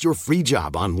 Post your free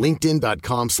job on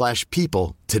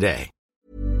linkedin.com/people today.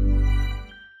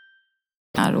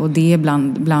 Och det är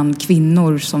bland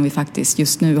kvinnor som vi faktiskt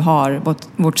just nu har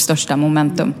vårt största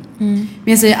momentum. Men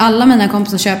jag säger, alla mina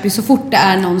kompisar köper ju så fort det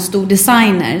är någon stor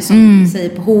designer som säger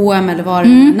på H&M eller vad det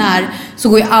är, så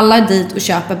går ju alla dit och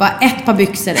köper bara ett par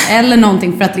byxor eller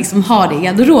någonting för att liksom ha det i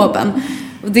garderoben.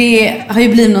 Och det har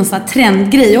ju blivit någon sån här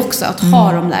trendgrej också att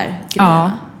ha de där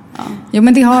grejerna. Ja,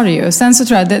 men det har det ju. Sen så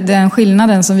tror jag den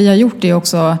skillnaden som vi har gjort är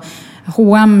också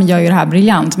H&M gör ju det här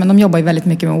briljant, men de jobbar ju väldigt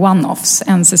mycket med one-offs.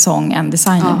 En säsong, en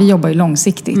designer. Ja. Vi jobbar ju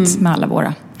långsiktigt med alla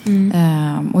våra.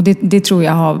 Och det tror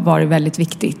jag har varit väldigt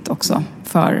viktigt också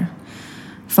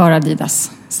för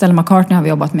Adidas. Stella McCartney har vi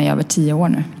jobbat med i över 10 år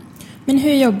nu. Men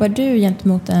hur jobbar du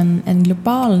gentemot en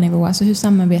global nivå? Alltså hur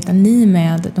samarbetar ni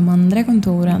med de andra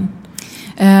kontoren?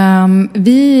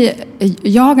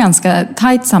 Jag har ganska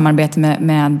tajt samarbete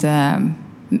med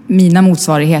mina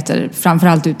motsvarigheter,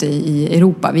 framförallt ute i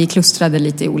Europa. Vi är klustrade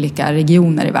lite i olika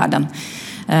regioner i världen.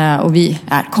 Och vi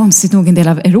är konstigt nog en del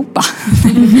av Europa.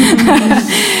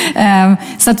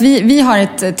 Så att vi har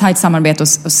ett tajt samarbete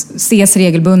och ses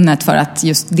regelbundet för att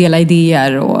just dela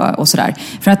idéer och sådär.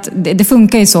 För att det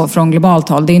funkar ju så från globalt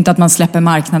håll. Det är inte att man släpper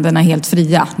marknaderna helt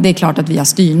fria. Det är klart att vi har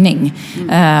styrning.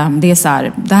 Det är så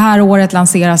här, det här året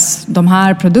lanseras de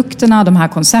här produkterna, de här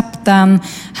koncepten.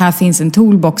 Här finns en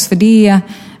toolbox för det.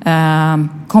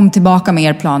 Kom tillbaka med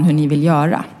er plan hur ni vill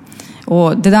göra.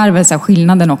 Och det där är väl så här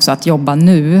skillnaden också att jobba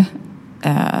nu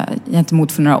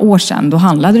gentemot för några år sedan. Då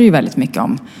handlade det ju väldigt mycket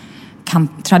om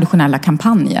traditionella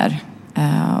kampanjer.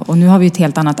 Och nu har vi ett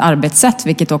helt annat arbetssätt,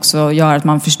 vilket också gör att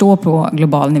man förstår på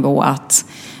global nivå att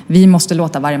vi måste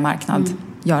låta varje marknad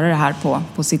göra det här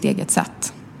på sitt eget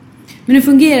sätt. Men hur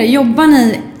fungerar det? Jobbar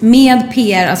ni med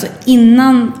PR alltså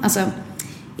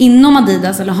inom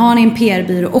Adidas, eller har ni en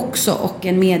PR-byrå också och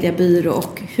en mediebyrå,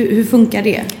 och hur funkar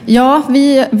det? Ja,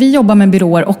 vi jobbar med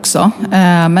byråer också.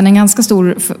 Men en ganska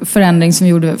stor förändring som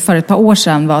vi gjorde för ett par år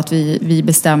sedan var att vi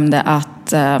bestämde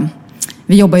att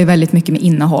vi jobbar ju väldigt mycket med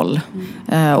innehåll.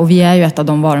 Och vi är ju ett av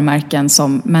de varumärken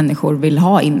som människor vill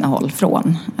ha innehåll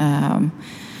från.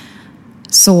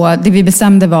 Så det vi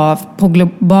bestämde var på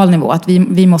global nivå att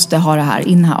vi måste ha det här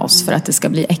in-house för att det ska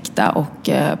bli äkta och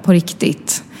på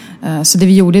riktigt. Så det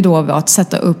vi gjorde då var att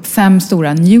sätta upp 5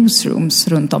 stora newsrooms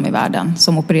runt om i världen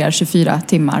som opererar 24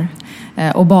 timmar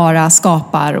och bara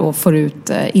skapar och får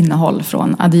ut innehåll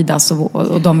från Adidas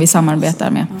och de vi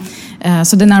samarbetar med.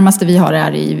 Så det närmaste vi har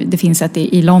det finns ett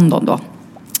i London då.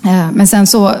 Men sen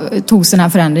så togs den här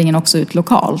förändringen också ut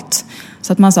lokalt.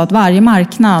 Så att man sa att varje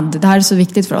marknad, det här är så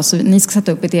viktigt för oss, så ni ska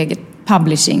sätta upp ett eget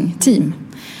publishing-team.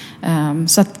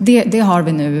 Så att det har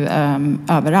vi nu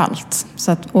överallt.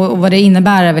 Så att, och vad det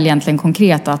innebär är väl egentligen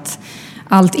konkret att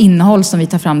allt innehåll som vi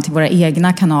tar fram till våra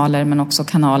egna kanaler, men också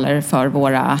kanaler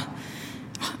för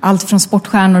allt från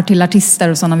sportstjärnor till artister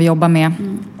och sådana vi jobbar med,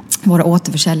 våra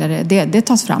återförsäljare, det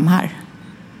tas fram här.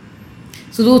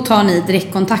 Så då tar ni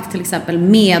direktkontakt till exempel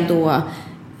med då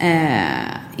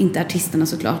inte artisterna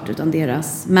såklart, utan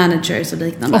deras managers och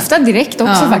liknande? Ofta direkt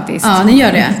också faktiskt. Ja, ni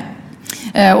gör det.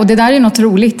 Och det där är något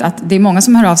roligt, att det är många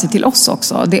som hör av sig till oss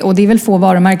också. Och det är väl få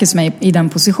varumärken som är i den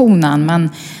positionen, men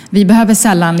vi behöver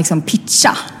sällan liksom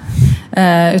pitcha.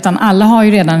 Utan alla har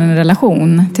ju redan en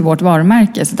relation till vårt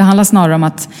varumärke. Så det handlar snarare om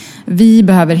att vi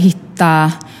behöver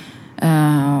hitta,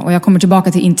 och jag kommer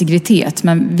tillbaka till integritet,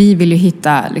 men vi vill ju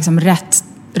hitta liksom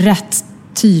rätt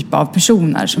typ av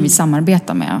personer som vi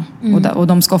samarbetar med. Och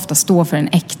de ska ofta stå för en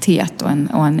äkthet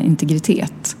och en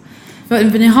integritet.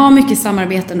 För ni har mycket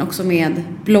samarbeten också med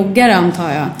bloggare,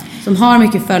 antar jag, som har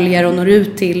mycket följare och når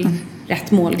ut till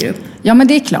rätt målgrupp. Ja, men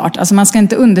det är klart. Alltså man ska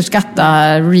inte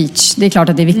underskatta reach. Det är klart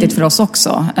att det är viktigt för oss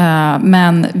också.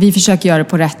 Men vi försöker göra det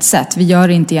på rätt sätt. Vi gör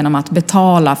det inte genom att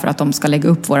betala för att de ska lägga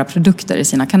upp våra produkter i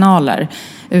sina kanaler.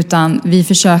 Utan vi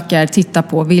försöker titta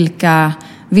på vilka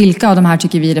av de här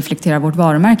tycker vi reflekterar vårt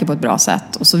varumärke på ett bra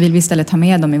sätt. Och så vill vi istället ta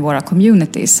med dem i våra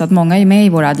communities. Så att många är med i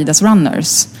våra Adidas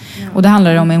Runners. Och det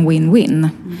handlar om en win-win.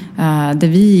 Där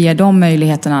vi ger dem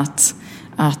möjligheten att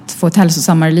få ett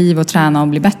hälsosammare liv och träna och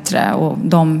bli bättre. Och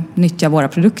de nyttjar våra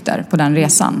produkter på den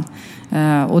resan.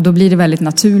 Och då blir det väldigt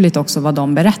naturligt också vad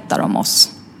de berättar om oss.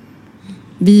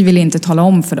 Vi vill inte tala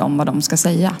om för dem vad de ska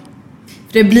säga.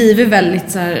 Det blir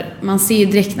väldigt så här, man ser ju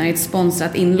direkt när det är ett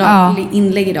sponsrat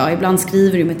inlägg idag. Ibland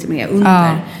skriver du med under.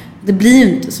 Ja. Det blir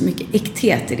ju inte så mycket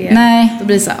äkthet i det. Nej. Då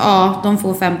blir det så här, de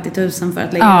får 50 000 för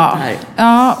att lägga ut det här.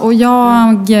 Ja, och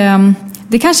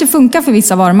det kanske funkar för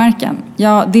vissa varumärken.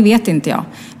 Ja, det vet inte jag.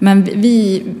 Men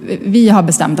vi har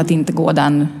bestämt att inte gå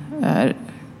den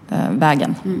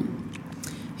vägen.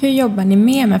 Hur jobbar ni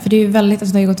med? För det är ju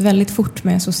det har gått väldigt fort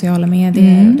med sociala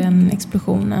medier och den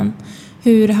explosionen.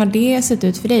 Hur har det sett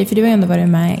ut för dig? För du har ändå varit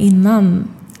med innan.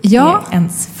 Ja,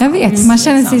 jag vet. Man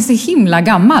känner sig så himla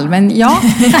gammal. Men ja,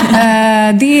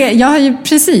 jag har ju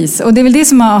precis. Och det är väl det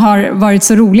som har varit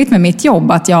så roligt med mitt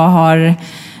jobb. Att jag har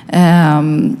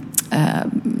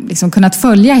liksom kunnat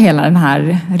följa hela den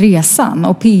här resan.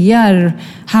 Och PR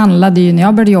handlade ju, när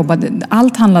jag började jobba,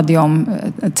 allt handlade ju om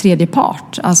tredje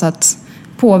part. Alltså att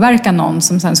påverka någon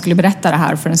som sen skulle berätta det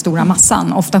här för den stora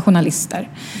massan. Ofta journalister.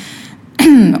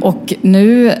 Och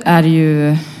nu är det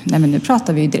ju, nu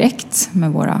pratar vi ju direkt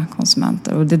med våra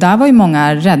konsumenter. Och det där var ju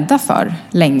många rädda för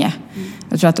länge.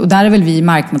 Jag tror att, och där är väl vi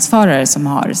marknadsförare som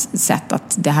har sett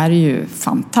att det här är ju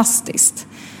fantastiskt.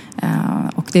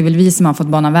 Och det är väl vi som har fått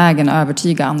bana vägen och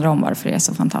övertyga andra om varför det är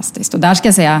så fantastiskt. Och där ska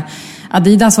jag säga,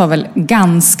 Adidas var väl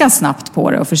ganska snabbt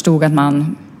på det och förstod att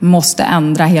man måste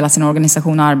ändra hela sin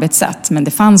organisation och arbetssätt. Men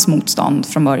det fanns motstånd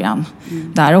från början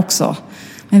där också.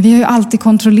 Men vi har ju alltid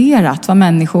kontrollerat vad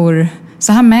människor...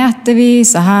 Så här mäter vi,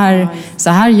 så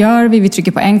här gör vi. Vi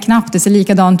trycker på en knapp, det ser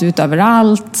likadant ut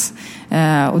överallt.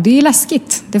 Och det är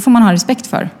läskigt, det får man ha respekt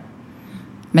för.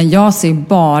 Men jag ser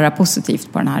bara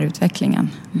positivt på den här utvecklingen.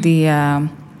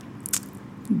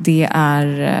 Det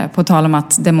är på tal om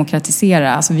att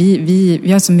demokratisera. Alltså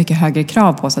vi har så mycket högre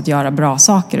krav på oss att göra bra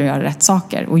saker och göra rätt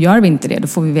saker. Och gör vi inte det, då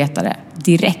får vi veta det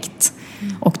direkt.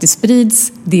 Och det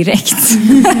sprids direkt.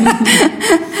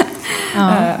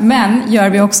 Men gör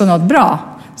vi också något bra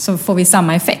så får vi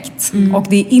samma effekt. Och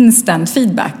det är instant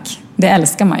feedback. Det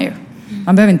älskar man ju.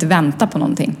 Man behöver inte vänta på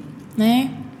någonting.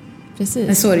 Nej, precis.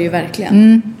 Men så är det ju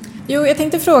verkligen. Jo, jag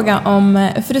tänkte fråga om,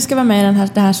 för du ska vara med i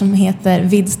det här som heter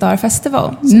Vidstar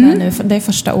Festival, som är nu, det är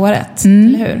första året,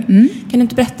 eller hur? Kan du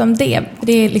inte berätta om det?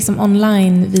 Det är liksom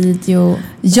online-video.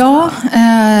 Ja,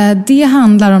 det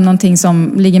handlar om någonting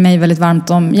som ligger mig väldigt varmt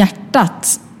om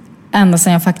hjärtat. Ända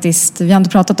sedan jag faktiskt, vi har inte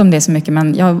pratat om det så mycket,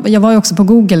 men jag var ju också på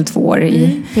Google 2 år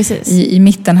i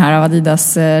mitten här av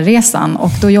Adidas-resan.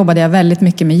 Och då jobbade jag väldigt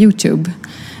mycket med YouTube.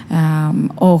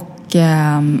 Och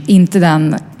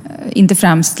inte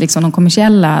främst liksom de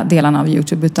kommersiella delarna av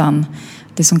YouTube, utan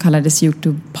det som kallades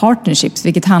YouTube Partnerships,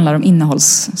 vilket handlar om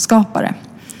innehållsskapare.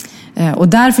 Och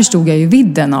där förstod jag ju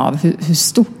vidden av hur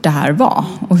stort det här var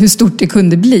och hur stort det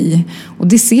kunde bli. Och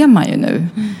det ser man ju nu.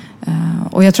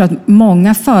 Och jag tror att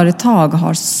många företag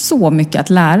har så mycket att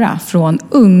lära från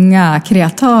unga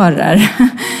kreatörer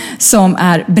som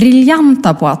är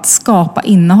briljanta på att skapa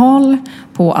innehåll,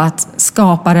 på att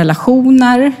skapa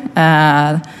relationer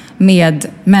med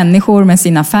människor, med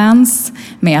sina fans,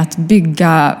 med att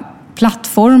bygga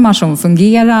plattformar som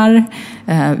fungerar.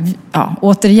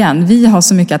 Återigen, vi har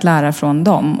så mycket att lära från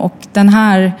dem. Och den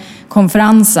här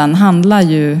konferensen handlar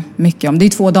ju mycket om, det är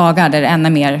 2 dagar där en är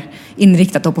mer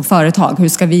inriktat på företag. Hur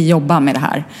ska vi jobba med det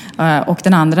här? Och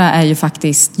den andra är ju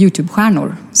faktiskt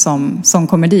YouTube-stjärnor som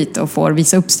kommer dit och får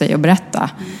visa upp sig och berätta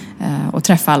och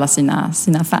träffa alla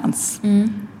sina fans.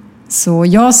 Så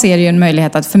jag ser ju en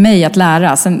möjlighet för mig att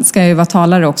lära. Sen ska jag ju vara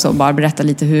talare också och bara berätta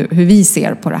lite hur vi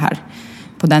ser på det här.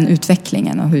 På den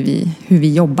utvecklingen och hur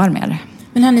vi jobbar med det.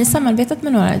 Men har ni samarbetat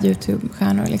med några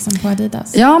YouTube-stjärnor liksom på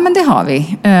Adidas? Ja, men det har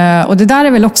vi. Och det där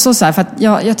är väl också så här, för att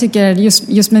jag tycker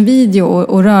just med video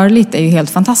och rörligt är ju helt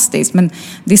fantastiskt. Men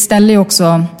det ställer ju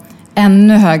också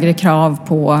ännu högre krav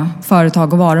på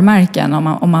företag och varumärken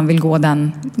om man vill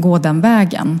gå den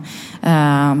vägen.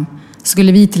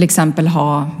 Skulle vi till exempel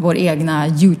ha vår egna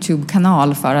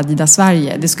YouTube-kanal för Adidas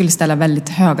Sverige, det skulle ställa väldigt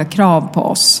höga krav på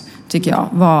oss, tycker jag.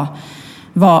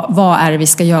 Vad är det vi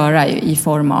ska göra i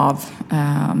form av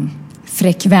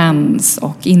frekvens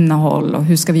och innehåll, och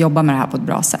hur ska vi jobba med det här på ett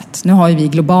bra sätt? Nu har ju vi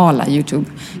globala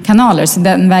YouTube-kanaler, så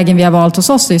den vägen vi har valt hos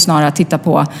oss är ju snarare att titta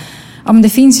på, men det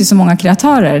finns ju så många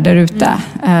kreatörer där ute.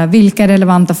 Vilka är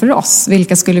relevanta för oss?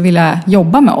 Vilka skulle vilja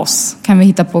jobba med oss? Kan vi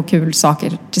hitta på kul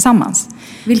saker tillsammans?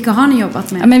 Vilka har ni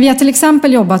jobbat med? Ja, men vi har till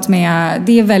exempel jobbat med,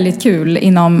 det är väldigt kul,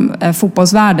 inom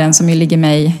fotbollsvärlden som ju ligger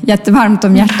mig jättevarmt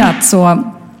om hjärtat.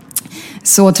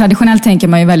 Så traditionellt tänker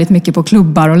man ju väldigt mycket på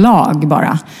klubbar och lag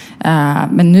bara.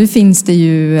 Men nu finns det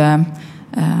ju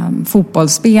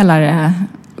fotbollsspelare,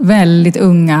 väldigt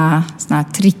unga såna här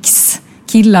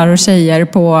killar och tjejer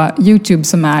på YouTube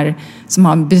som har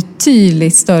en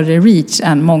betydligt större reach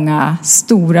än många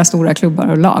stora klubbar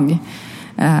och lag.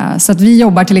 Så att vi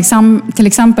jobbar till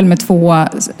exempel med 2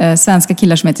 svenska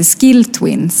killar som heter Skill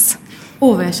Twins.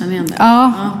 Vad jag känner igen det.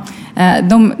 Ja.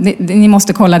 Ni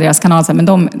måste kolla deras kanal sen,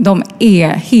 men de är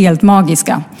helt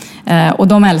magiska. Och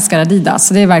de älskar Adidas,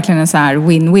 så det är verkligen en så här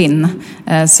win-win.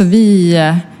 Så vi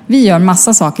gör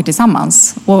massa saker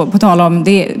tillsammans. Och på tal om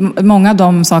det, många av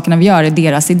de sakerna vi gör är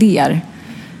deras idéer.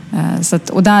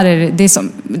 Och där är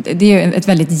det är ett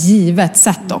väldigt givet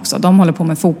sätt också. De håller på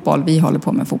med fotboll, vi håller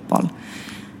på med fotboll.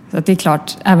 Så att det är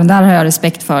klart, även där har jag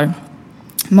respekt för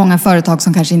många företag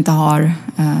som kanske inte har,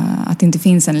 att det inte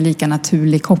finns en lika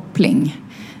naturlig koppling.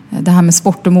 Det här med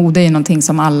sport och mode är ju någonting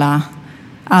som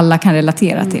alla kan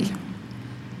relatera till.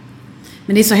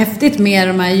 Men det är så häftigt med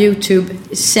de här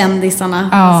YouTube-kändisarna.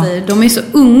 De är så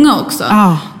unga också.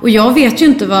 Och jag vet ju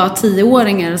inte vad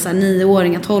 10-åringar,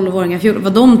 9-åringar, 12-åringar, 14,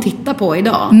 vad de tittar på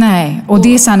idag. Nej, och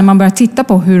det är så här när man börjar titta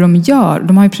på hur de gör.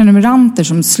 De har ju prenumeranter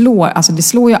som slår, alltså det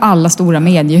slår ju alla stora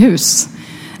mediehus.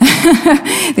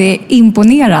 Det är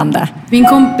imponerande. Min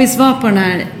kompis var på den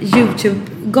här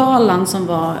YouTube-galan som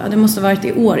var, det måste ha varit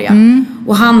i år,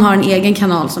 och han har en egen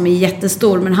kanal som är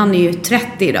jättestor, men han är ju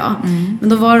 30 idag. Men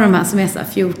då var det de här som är så här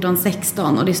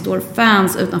 14-16 och det står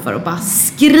fans utanför och bara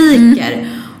skriker.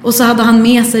 Och så hade han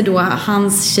med sig då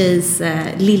hans tjejs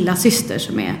lilla syster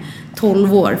som är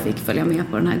 12 år, fick följa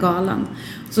med på den här galan.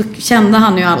 Så kände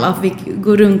han ju alla, fick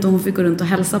gå runt och hon fick gå runt och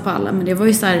hälsa på alla, men det var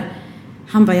ju så här.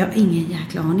 Han bara, jag har ingen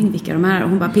jäkla aning vilka de är. Och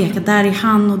hon bara pekar, där är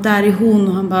han och där är hon.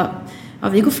 Och han bara, ja,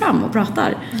 vi går fram och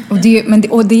pratar. Och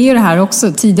det är ju det här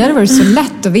också. Tidigare var det så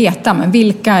lätt att veta, men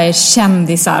vilka är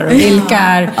kändisar och vilka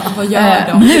är... Vad gör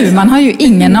de? Nu, man har ju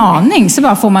ingen aning. Så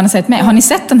bara får man sett med. Har ni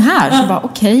sett den här? Så bara,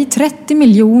 okej, 30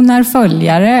 miljoner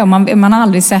följare. Och man har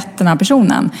aldrig sett den här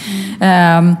personen.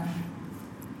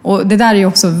 Och det där är ju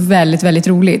också väldigt, väldigt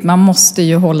roligt. Man måste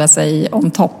ju hålla sig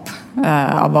on top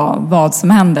av vad som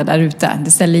händer där ute.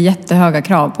 Det ställer jättehöga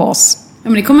krav på oss. Ja,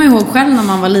 men det kommer jag ihåg själv när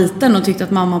man var liten och tyckte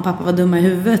att mamma och pappa var dumma i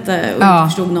huvudet och inte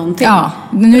förstod någonting. Ja,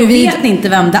 nu vet inte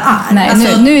vem det är. Nej,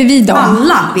 alltså, nu är vi dem.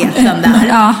 Alla vet vem det är.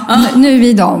 Ja, nu är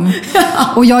vi dem.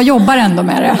 Och jag jobbar ändå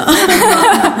med det.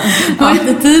 Man har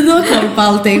inte tid att ha koll på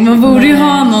allting. Man borde ju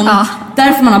ha någon...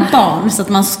 Därför man har barn, så att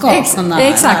man ska kunna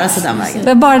lära sig den vägen.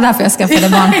 Det är bara därför jag skaffade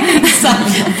barn.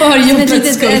 Exakt. För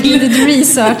jobbets skull. Ett litet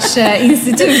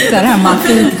research-institut där hemma.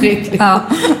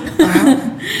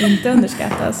 Inte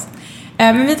underskattas.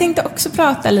 Men vi tänkte också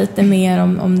prata lite mer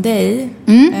om dig.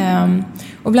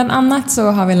 Och bland annat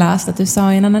så har vi läst att du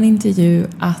sa i en annan intervju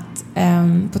att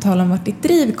på tal om vart ditt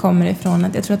driv kommer ifrån,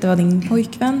 att jag tror att det var din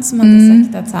pojkvän som hade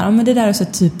sagt att så här, men det där är så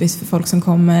typiskt för folk som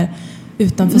kommer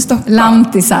utanför Stockholm.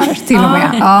 Lantisar till och med.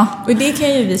 Ja. Och det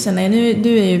kan ju vi känna.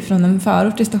 Du är ju från en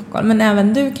förort i Stockholm, men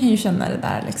även du kan ju känna det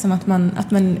där liksom, att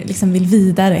man liksom vill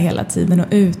vidare hela tiden och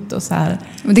ut och så här.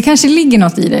 Det kanske ligger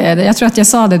något i det. Jag tror att jag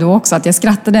sa det då också, att jag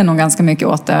skrattade nog ganska mycket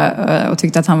åt det och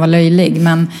tyckte att han var löjlig,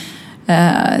 men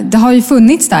det har ju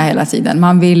funnits där hela tiden.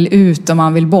 Man vill ut och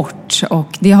man vill bort,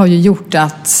 och det har ju gjort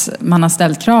att man har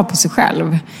ställt krav på sig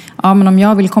själv. Ja, men om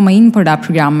jag vill komma in på det där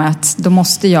programmet, då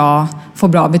måste jag få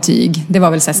bra betyg. Det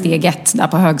var väl så steg 1 där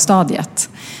på högstadiet.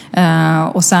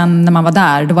 Och sen när man var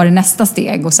där, då var det nästa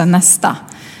steg och sen nästa.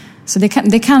 Så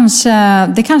det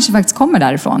kanske faktiskt kommer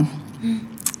därifrån.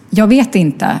 Jag vet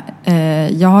inte.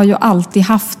 Jag har ju alltid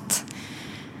haft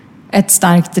ett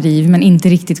starkt driv, men inte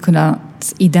riktigt kunnat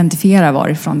identifiera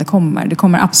varifrån det kommer. Det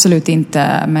kommer absolut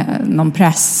inte med någon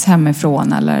press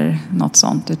hemifrån eller något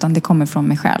sånt, utan det kommer från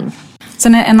mig själv.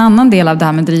 Sen en annan del av det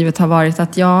här med drivet har varit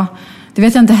att det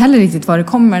vet jag inte heller riktigt var det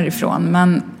kommer ifrån,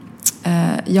 men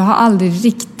jag har aldrig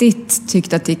riktigt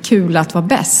tyckt att det är kul att vara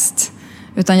bäst.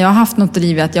 Utan jag har haft något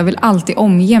driv att jag vill alltid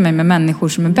omge mig med människor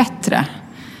som är bättre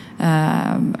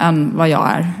än vad jag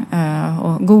är.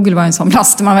 Och Google var en sån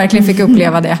plats där man verkligen fick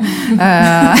uppleva det.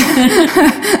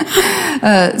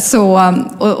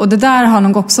 Och det där har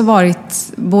nog också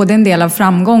varit både en del av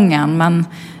framgången,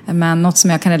 men något som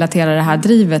jag kan relatera det här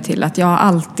drivet till, att jag har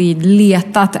alltid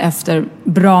letat efter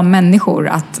bra människor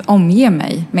att omge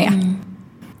mig med.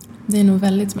 Det är nog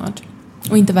väldigt smart.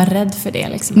 Och inte vara rädd för det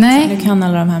liksom. Nej. Du kan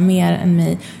alla de här mer än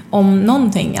mig. Om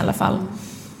någonting i alla fall.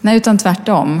 Nej, utan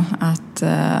tvärtom. Att,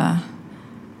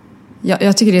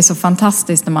 jag tycker det är så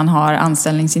fantastiskt när man har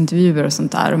anställningsintervjuer och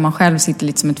sånt där. Och man själv sitter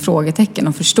lite som ett frågetecken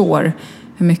och förstår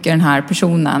hur mycket den här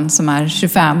personen som är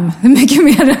 25, hur mycket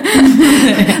mer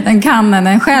den kan än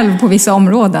en själv på vissa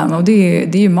områden. Och det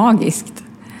är ju magiskt.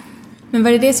 Men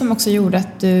var det som också gjorde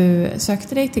att du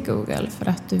sökte dig till Google? För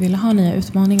att du ville ha nya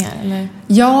utmaningar? Eller?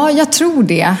 Ja, jag tror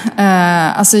det.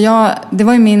 Det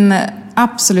var ju min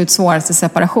absolut svåraste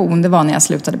separation. Det var när jag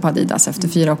slutade på Adidas efter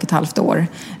 4,5 år.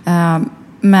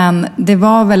 Men det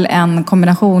var väl en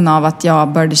kombination av att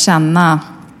jag började känna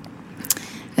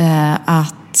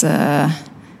att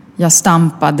jag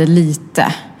stampade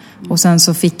lite. Och sen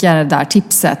så fick jag det där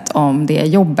tipset om det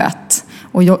jobbet.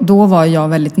 Och då var jag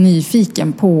väldigt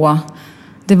nyfiken på...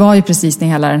 Det var ju precis när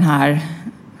hela den här...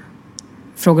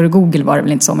 Frågar du Google var det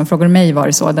väl inte så, men frågar du mig var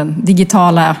det så. Den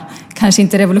digitala, kanske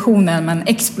inte revolutionen, men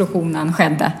explosionen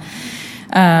skedde.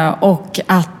 Och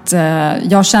att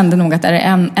jag kände nog att det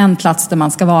är en plats där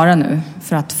man ska vara nu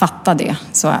för att fatta det,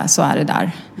 så är det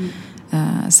där.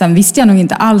 Sen visste jag nog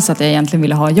inte alls att jag egentligen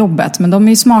ville ha jobbet, men de är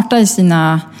ju smarta i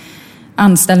sina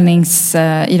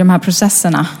i de här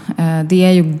processerna. Det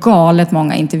är ju galet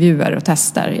många intervjuer och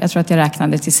tester. Jag tror att jag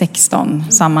räknade till 16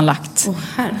 sammanlagt.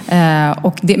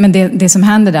 Men det som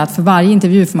händer är att för varje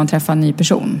intervju får man träffa en ny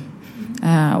person.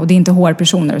 Och det är inte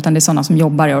HR-personer utan det är sådana som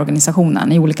jobbar i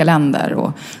organisationen i olika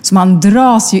länder. Så man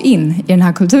dras ju in i den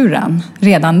här kulturen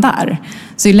redan där.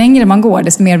 Så ju längre man går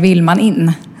desto mer vill man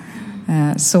in.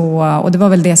 Och det var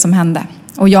väl det som hände.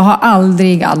 Och jag har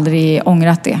aldrig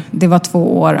ångrat det. Det var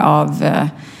 2 år av...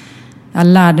 Jag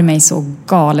lärde mig så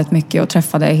galet mycket och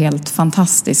träffade helt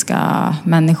fantastiska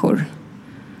människor.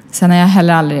 Sen har jag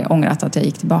heller aldrig ångrat att jag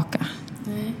gick tillbaka.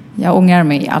 Nej. Jag ångrar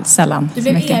mig allt sällan. Du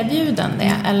blev erbjuden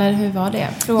det, eller hur var det?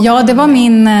 Ja, det var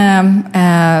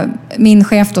min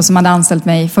chef då som hade anställt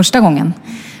mig första gången.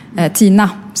 Tina,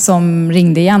 som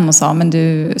ringde igen och sa, men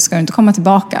du ska inte komma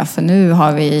tillbaka för nu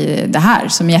har vi det här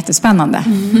som är jättespännande.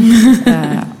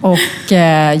 Och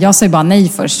jag sa ju bara nej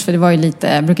först, för det var ju lite,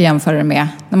 jag brukar jämföra det med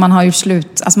när man har gjort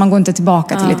slut, alltså man går inte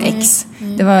tillbaka till ett ex.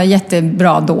 Det var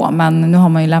jättebra då, men nu har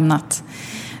man ju lämnat.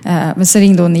 Men så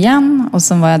ringde hon igen och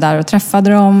så var jag där och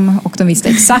träffade dem och de visste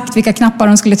exakt vilka knappar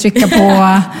de skulle trycka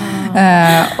på.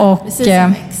 Precis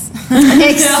som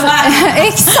ex.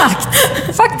 Exakt,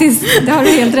 faktiskt, det har du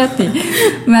helt rätt i.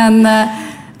 Men,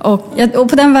 och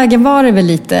på den vägen var det väl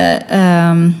lite...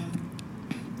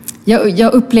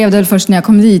 Jag upplevde väl först när jag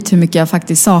kom dit hur mycket jag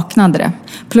faktiskt saknade det.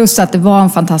 Plus att det var en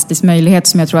fantastisk möjlighet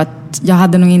som jag tror att jag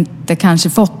hade nog inte kanske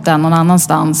fått den någon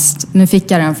annanstans. Nu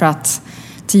fick jag den för att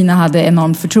Tina hade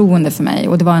enormt förtroende för mig.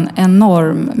 Och det var en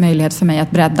enorm möjlighet för mig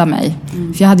att bredda mig.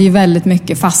 För jag hade ju väldigt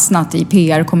mycket fastnat i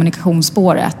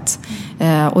PR-kommunikationsspåret.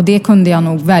 Och det kunde jag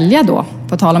nog välja då,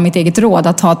 på tal om mitt eget råd,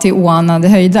 att ta till oanade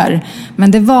höjder.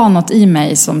 Men det var något i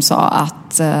mig som sa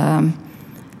att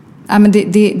men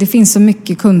det finns så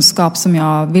mycket kunskap som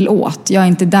jag vill åt. Jag är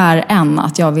inte där än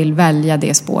att jag vill välja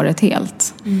det spåret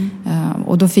helt.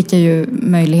 Och då fick jag ju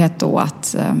möjlighet då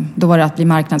var det att bli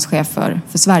marknadschef för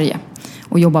Sverige.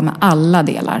 Och jobba med alla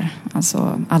delar.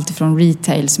 Alltså allt ifrån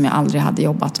retail som jag aldrig hade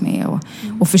jobbat med.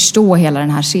 Och förstå hela den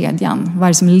här kedjan. Vad är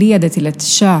det som leder till ett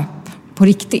köp på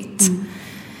riktigt?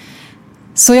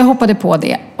 Så jag hoppade på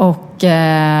det. Och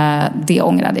det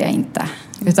ångrade jag inte.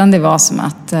 Utan det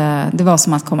var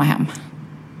som att komma hem.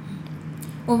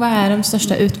 Och vad är de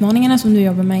största utmaningarna som du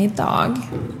jobbar med idag?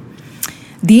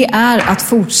 Det är att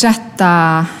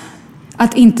fortsätta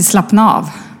att inte slappna av.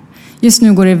 Just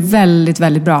nu går det väldigt,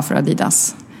 väldigt bra för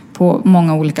Adidas på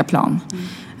många olika plan.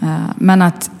 Men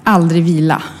att aldrig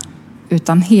vila,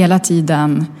 utan hela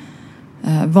tiden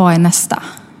vad är nästa?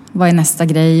 Vad är nästa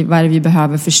grej? Vad är det vi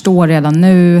behöver förstå redan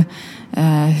nu?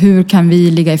 Hur kan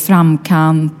vi ligga i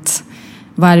framkant?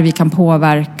 Vad är det vi kan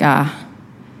påverka?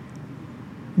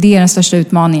 Det är den största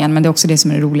utmaningen, men det är också det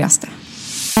som är det roligaste.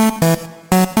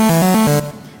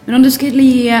 Men om du skulle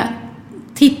ge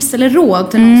tips eller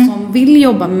råd till någon som vill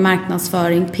jobba med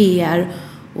marknadsföring, PR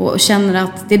och känner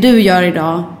att det du gör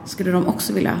idag skulle de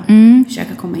också vilja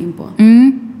försöka komma in på?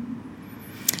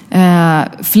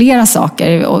 Flera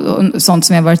saker och sånt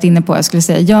som jag varit inne på. Jag skulle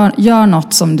säga, gör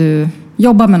något som du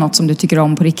jobbar med, något som du tycker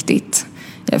om på riktigt.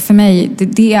 För mig,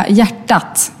 det är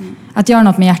hjärtat. Att göra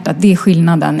något med hjärtat, det är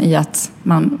skillnaden i att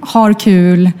man har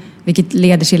kul, vilket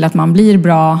leder till att man blir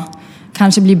bra,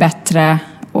 kanske blir bättre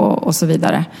och så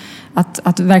vidare.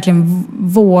 Att verkligen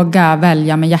våga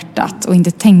välja med hjärtat och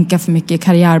inte tänka för mycket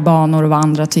karriärbanor och vad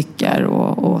andra tycker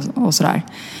och sådär.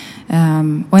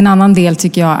 Och en annan del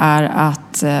tycker jag är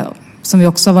att, som vi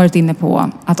också har varit inne på,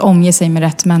 att omge sig med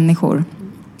rätt människor.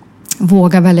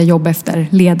 Våga välja jobb efter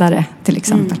ledare till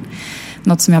exempel.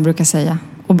 Något som jag brukar säga.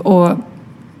 Och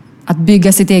att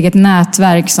bygga sitt eget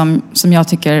nätverk som jag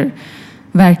tycker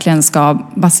verkligen ska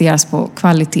baseras på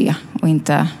kvalitet och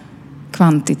inte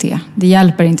kvantitet. Det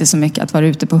hjälper inte så mycket att vara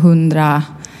ute på 100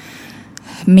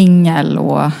 mingel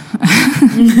och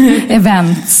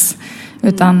events.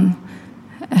 Utan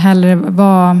hellre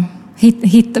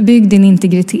bygg din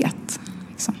integritet.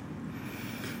 Liksom.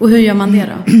 Och hur gör man det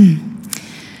då?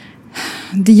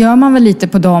 Det gör man väl lite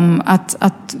på dem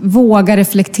att våga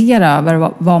reflektera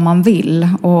över vad man vill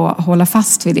och hålla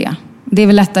fast vid det. Det är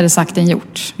väl lättare sagt än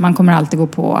gjort. Man kommer alltid gå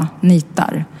på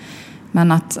nitar.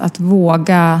 Men att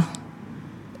våga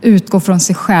utgå från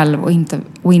sig själv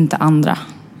och inte andra.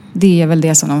 Det är väl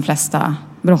det som de flesta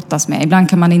brottas med. Ibland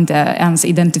kan man inte ens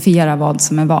identifiera vad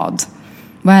som är vad.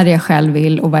 Vad är det jag själv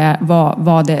vill och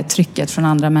vad är trycket från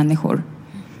andra människor?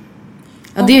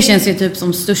 Ja, det känns ju typ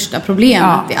som största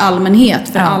problemet i allmänhet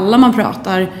för alla man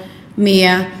pratar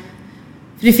med.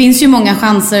 För det finns ju många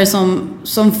chanser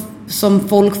som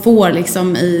folk får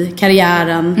liksom i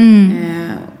karriären.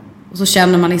 Och så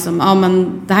känner man liksom,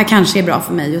 men det här kanske är bra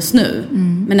för mig just nu.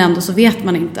 Men ändå så vet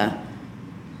man inte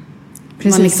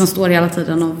Precis. Man liksom står hela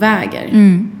tiden och väger.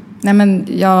 Nej, men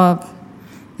jag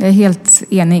är helt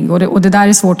enig. Och det där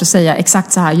är svårt att säga,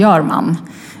 exakt så här gör man.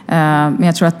 Men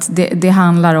jag tror att det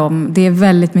handlar om, det är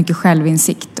väldigt mycket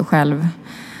självinsikt och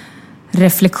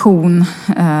självreflektion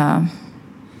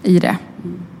i det.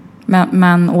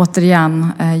 Men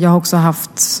återigen, jag har också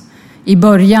haft i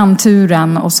början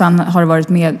turen och sen har det varit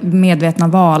medvetna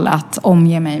val att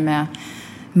omge mig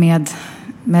med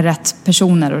rätt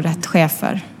personer och rätt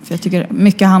chefer. För jag tycker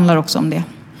mycket handlar också om det.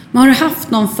 Men har du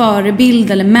haft någon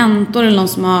förebild eller mentor eller någon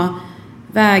som har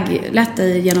väglett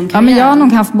dig genom karriären? Ja, men jag har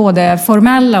nog haft både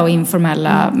formella och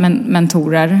informella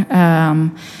mentorer.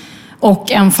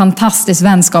 Och en fantastisk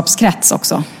vänskapskrets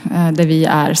också. Där vi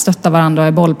stöttar varandra och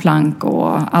är bollplank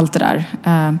och allt det där.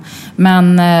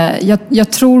 Men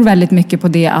jag tror väldigt mycket på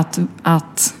det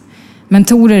att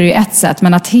mentorer är ju ett sätt.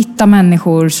 Men att hitta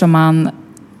människor som man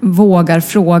vågar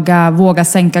fråga, vågar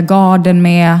sänka garden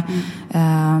med.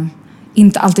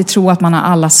 Inte alltid tro att man har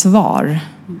alla svar.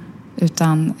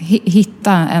 Utan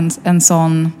hitta en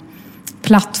sån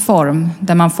plattform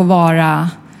där man får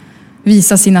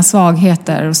visa sina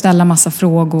svagheter och ställa massa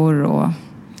frågor. Och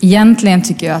egentligen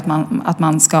tycker jag att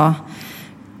man ska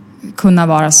kunna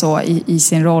vara så i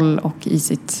sin roll och i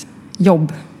sitt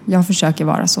jobb. Jag försöker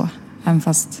vara så, även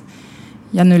fast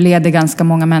jag nu leder ganska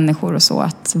många människor och så,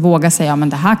 att våga säga, men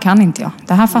det här kan inte jag,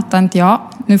 det här fattar inte jag,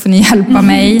 nu får ni hjälpa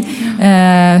mig.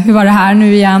 Hur var det här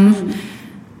nu igen?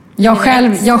 Jag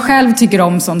själv tycker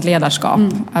om sånt ledarskap.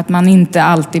 Att man inte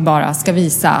alltid bara ska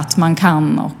visa att man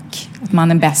kan och att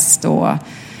man är bäst och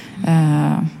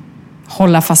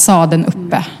hålla fasaden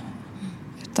uppe.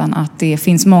 Utan att det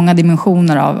finns många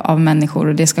dimensioner av människor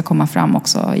och det ska komma fram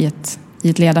också i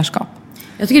ett ledarskap.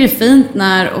 Jag tycker det är fint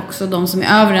när också de som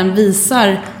är över en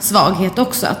visar svaghet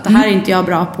också. Att det här är inte jag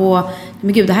bra på.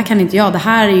 Men gud, det här kan inte jag. Det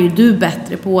här är ju du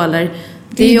bättre på. Eller...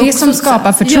 Det är det som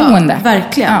skapar förtroende. Ja,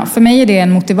 verkligen. Ja, för mig är det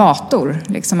en motivator.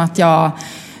 Liksom att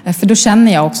för då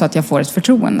känner jag också att jag får ett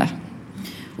förtroende.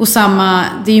 Och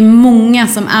det är ju många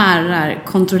som är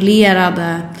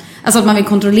kontrollerade. Alltså att man vill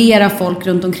kontrollera folk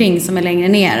runt omkring som är längre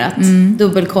ner. Att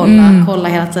dubbelkolla, kolla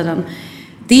hela tiden.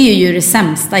 Det är ju det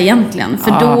sämsta egentligen.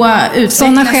 För då utvecklas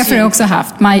sådana chefer har jag också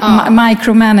haft.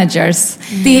 Micromanagers.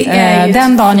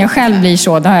 Den dagen jag själv blir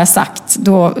så, det har jag sagt.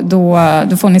 Då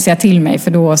får ni säga till mig,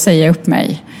 för då säger jag upp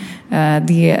mig.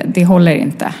 Det håller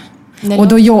inte. Och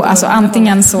då, alltså,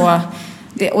 antingen så...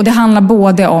 Och det handlar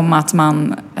både om att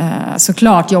man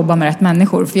såklart jobbar med rätt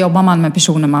människor. För jobbar man med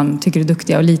personer man tycker är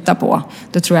duktiga och lita på,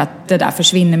 då tror jag att det där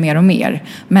försvinner mer och mer.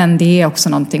 Men det är också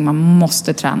någonting man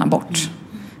måste träna bort.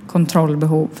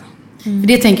 Kontrollbehov. För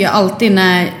det tänker jag alltid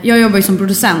när jag jobbar ju som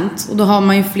producent. Och då har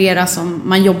man ju flera som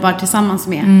man jobbar tillsammans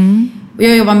med. Och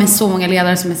jag jobbar med så många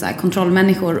ledare som är så här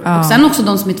kontrollmänniskor. Och sen också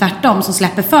de som är tvärtom, som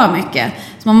släpper för mycket.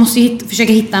 Så man måste ju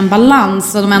försöka hitta en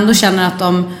balans så de ändå känner att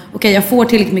jag får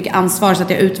tillräckligt mycket ansvar så att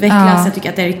jag utvecklas. Jag tycker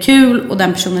att det är kul och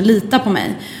den personen litar på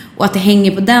mig. Och att det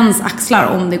hänger på dens axlar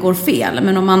om det går fel.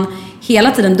 Men om man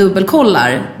hela tiden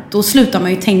dubbelkollar, då slutar man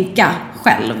ju tänka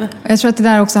själv. Jag tror att det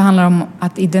där också handlar om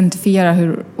att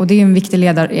identifiera och det är en viktig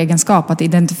ledaregenskap, att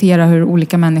identifiera hur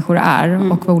olika människor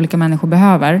är och vad olika människor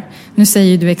behöver. Nu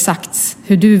säger du exakt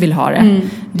hur du vill ha det.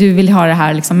 Du vill ha det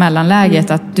här liksom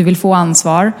mellanläget, att du vill få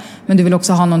ansvar, men du vill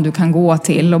också ha någon du kan gå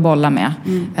till och bolla med.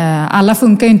 Alla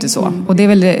funkar ju inte så. Och det är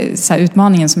väl så här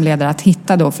utmaningen som ledare, att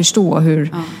hitta då och förstå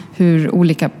hur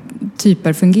olika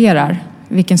typer fungerar,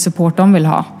 vilken support de vill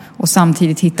ha, och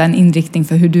samtidigt hitta en inriktning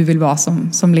för hur du vill vara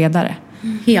som ledare.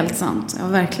 Helt sant, ja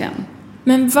verkligen.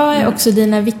 Men vad är också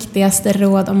dina viktigaste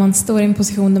råd om man står i en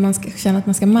position där man ska känna att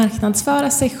man ska marknadsföra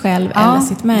sig själv eller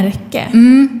sitt märke?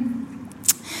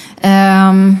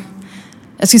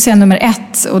 Jag skulle säga nummer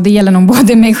 1, och det gäller nog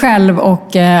både mig själv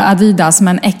och Adidas,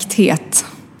 men äkthet.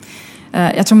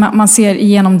 Jag tror man ser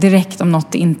igenom direkt om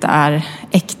något inte är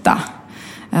äkta.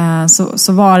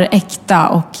 Så var äkta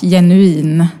och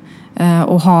genuin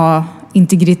och ha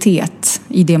integritet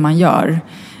i det man gör.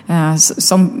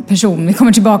 Som person, vi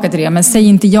kommer tillbaka till det, men säg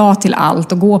inte ja till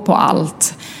allt och gå på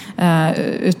allt,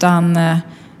 utan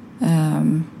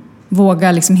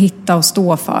våga liksom hitta och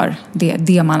stå för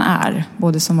det man är,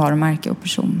 både som varumärke och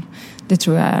person. Det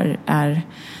tror jag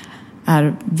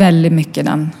är väldigt mycket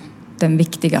den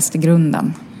viktigaste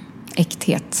grunden.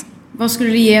 Äkthet. Vad skulle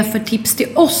du ge för tips till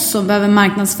oss som behöver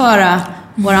marknadsföra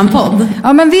våran podd?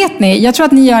 Ja, men vet ni, jag tror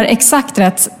att ni gör exakt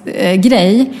rätt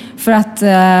grej. För att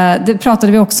det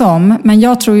pratade vi också om. Men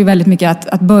jag tror ju väldigt mycket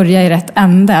att börja i rätt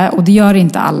ände. Och det gör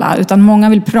inte alla. Utan många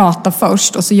vill prata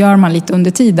först och så gör man lite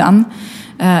under tiden.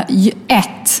 1.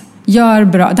 Gör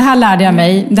bra. Det här lärde jag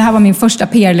mig. Det här var min första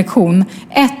PR-lektion.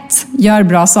 1. Gör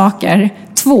bra saker.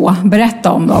 2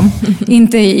 berätta om dem.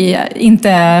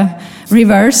 inte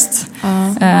reversed.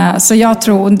 Så jag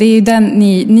tror, det är den,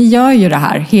 ni gör ju det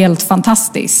här helt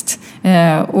fantastiskt.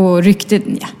 Och ryktet,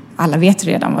 alla vet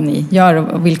redan vad ni gör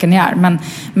och vilka ni är.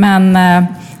 Men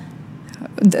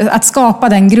att skapa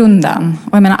den grunden.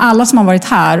 Och jag menar, alla som har varit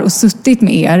här och suttit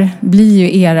med er blir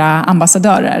ju era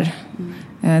ambassadörer.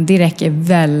 Det räcker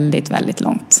väldigt, väldigt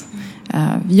långt.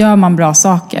 Gör man bra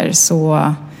saker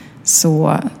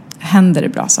så händer det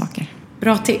bra saker.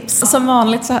 Bra tips. Som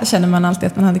vanligt så känner man alltid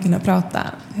att man hade kunnat prata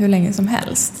hur länge som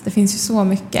helst. Det finns ju så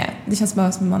mycket. Det känns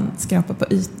bara som att man skrapar på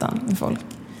ytan med folk.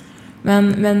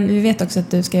 Men vi vet också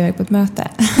att du ska iväg på ett möte.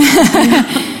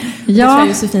 Det tror jag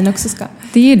Josefin också ska.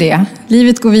 Det är ju det.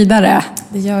 Livet går vidare.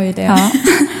 Det gör ju det. Ja.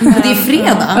 Och det är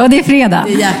fredag. Ja, det är fredag.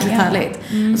 Det är jäkligt härligt.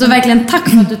 Så verkligen tack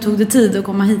för att du tog dig tid att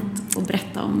komma hit och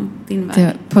berätta om din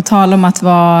värld. På tal om att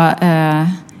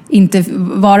inte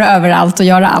vara överallt och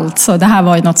göra allt. Så det här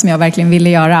var ju något som jag verkligen ville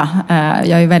göra.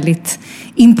 Jag är väldigt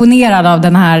imponerad av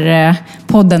den här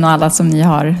podden och alla som ni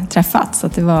har träffat. Så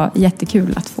det var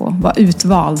jättekul att få vara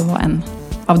utvald och vara en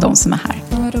av de som är här.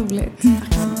 Vad roligt.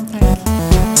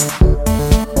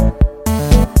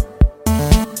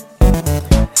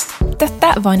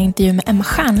 Detta var en intervju med Emma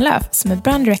Stjärnlöf som är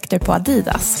brand director på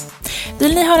Adidas.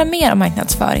 Vill ni höra mer om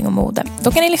marknadsföring och mode?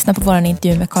 Då kan ni lyssna på vår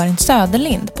intervju med Karin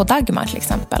Söderlind på Dagmar till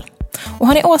exempel. Och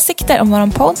har ni åsikter om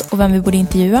vår podd och vem vi borde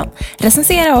intervjua?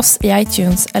 Recensera oss i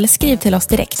iTunes eller skriv till oss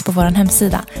direkt på vår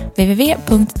hemsida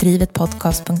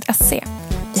www.drivetpodcast.se.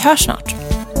 Vi hörs snart!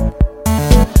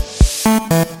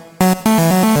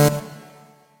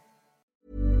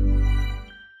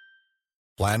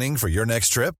 Planning for your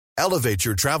next trip? Elevate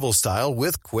your travel style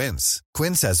with Quince.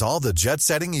 Quince has all the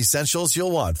jet-setting essentials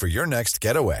you'll want for your next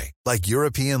getaway, like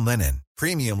European linen,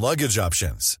 premium luggage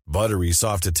options, buttery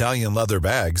soft Italian leather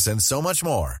bags, and so much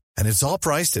more. And it's all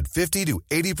priced at 50 to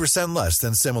 80% less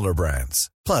than similar brands.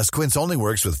 Plus, Quince only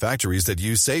works with factories that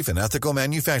use safe and ethical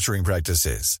manufacturing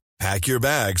practices. Pack your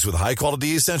bags with high-quality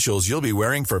essentials you'll be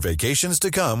wearing for vacations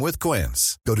to come with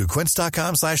Quince. Go to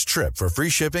quince.com/trip for free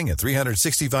shipping and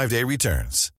 365-day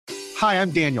returns. Hi,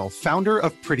 I'm Daniel, founder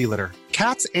of Pretty Litter.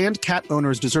 Cats and cat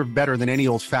owners deserve better than any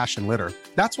old-fashioned litter.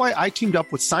 That's why I teamed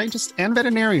up with scientists and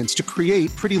veterinarians to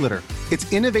create Pretty Litter.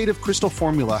 Its innovative crystal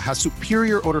formula has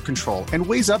superior odor control and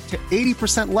weighs up to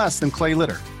 80% less than clay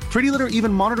litter. Pretty Litter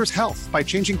even monitors health by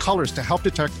changing colors to help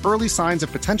detect early signs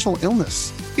of potential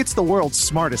illness. It's the world's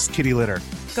smartest kitty litter.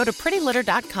 Go to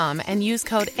prettylitter.com and use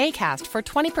code ACAST for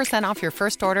 20% off your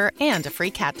first order and a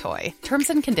free cat toy. Terms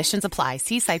and conditions apply.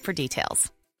 See site for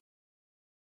details.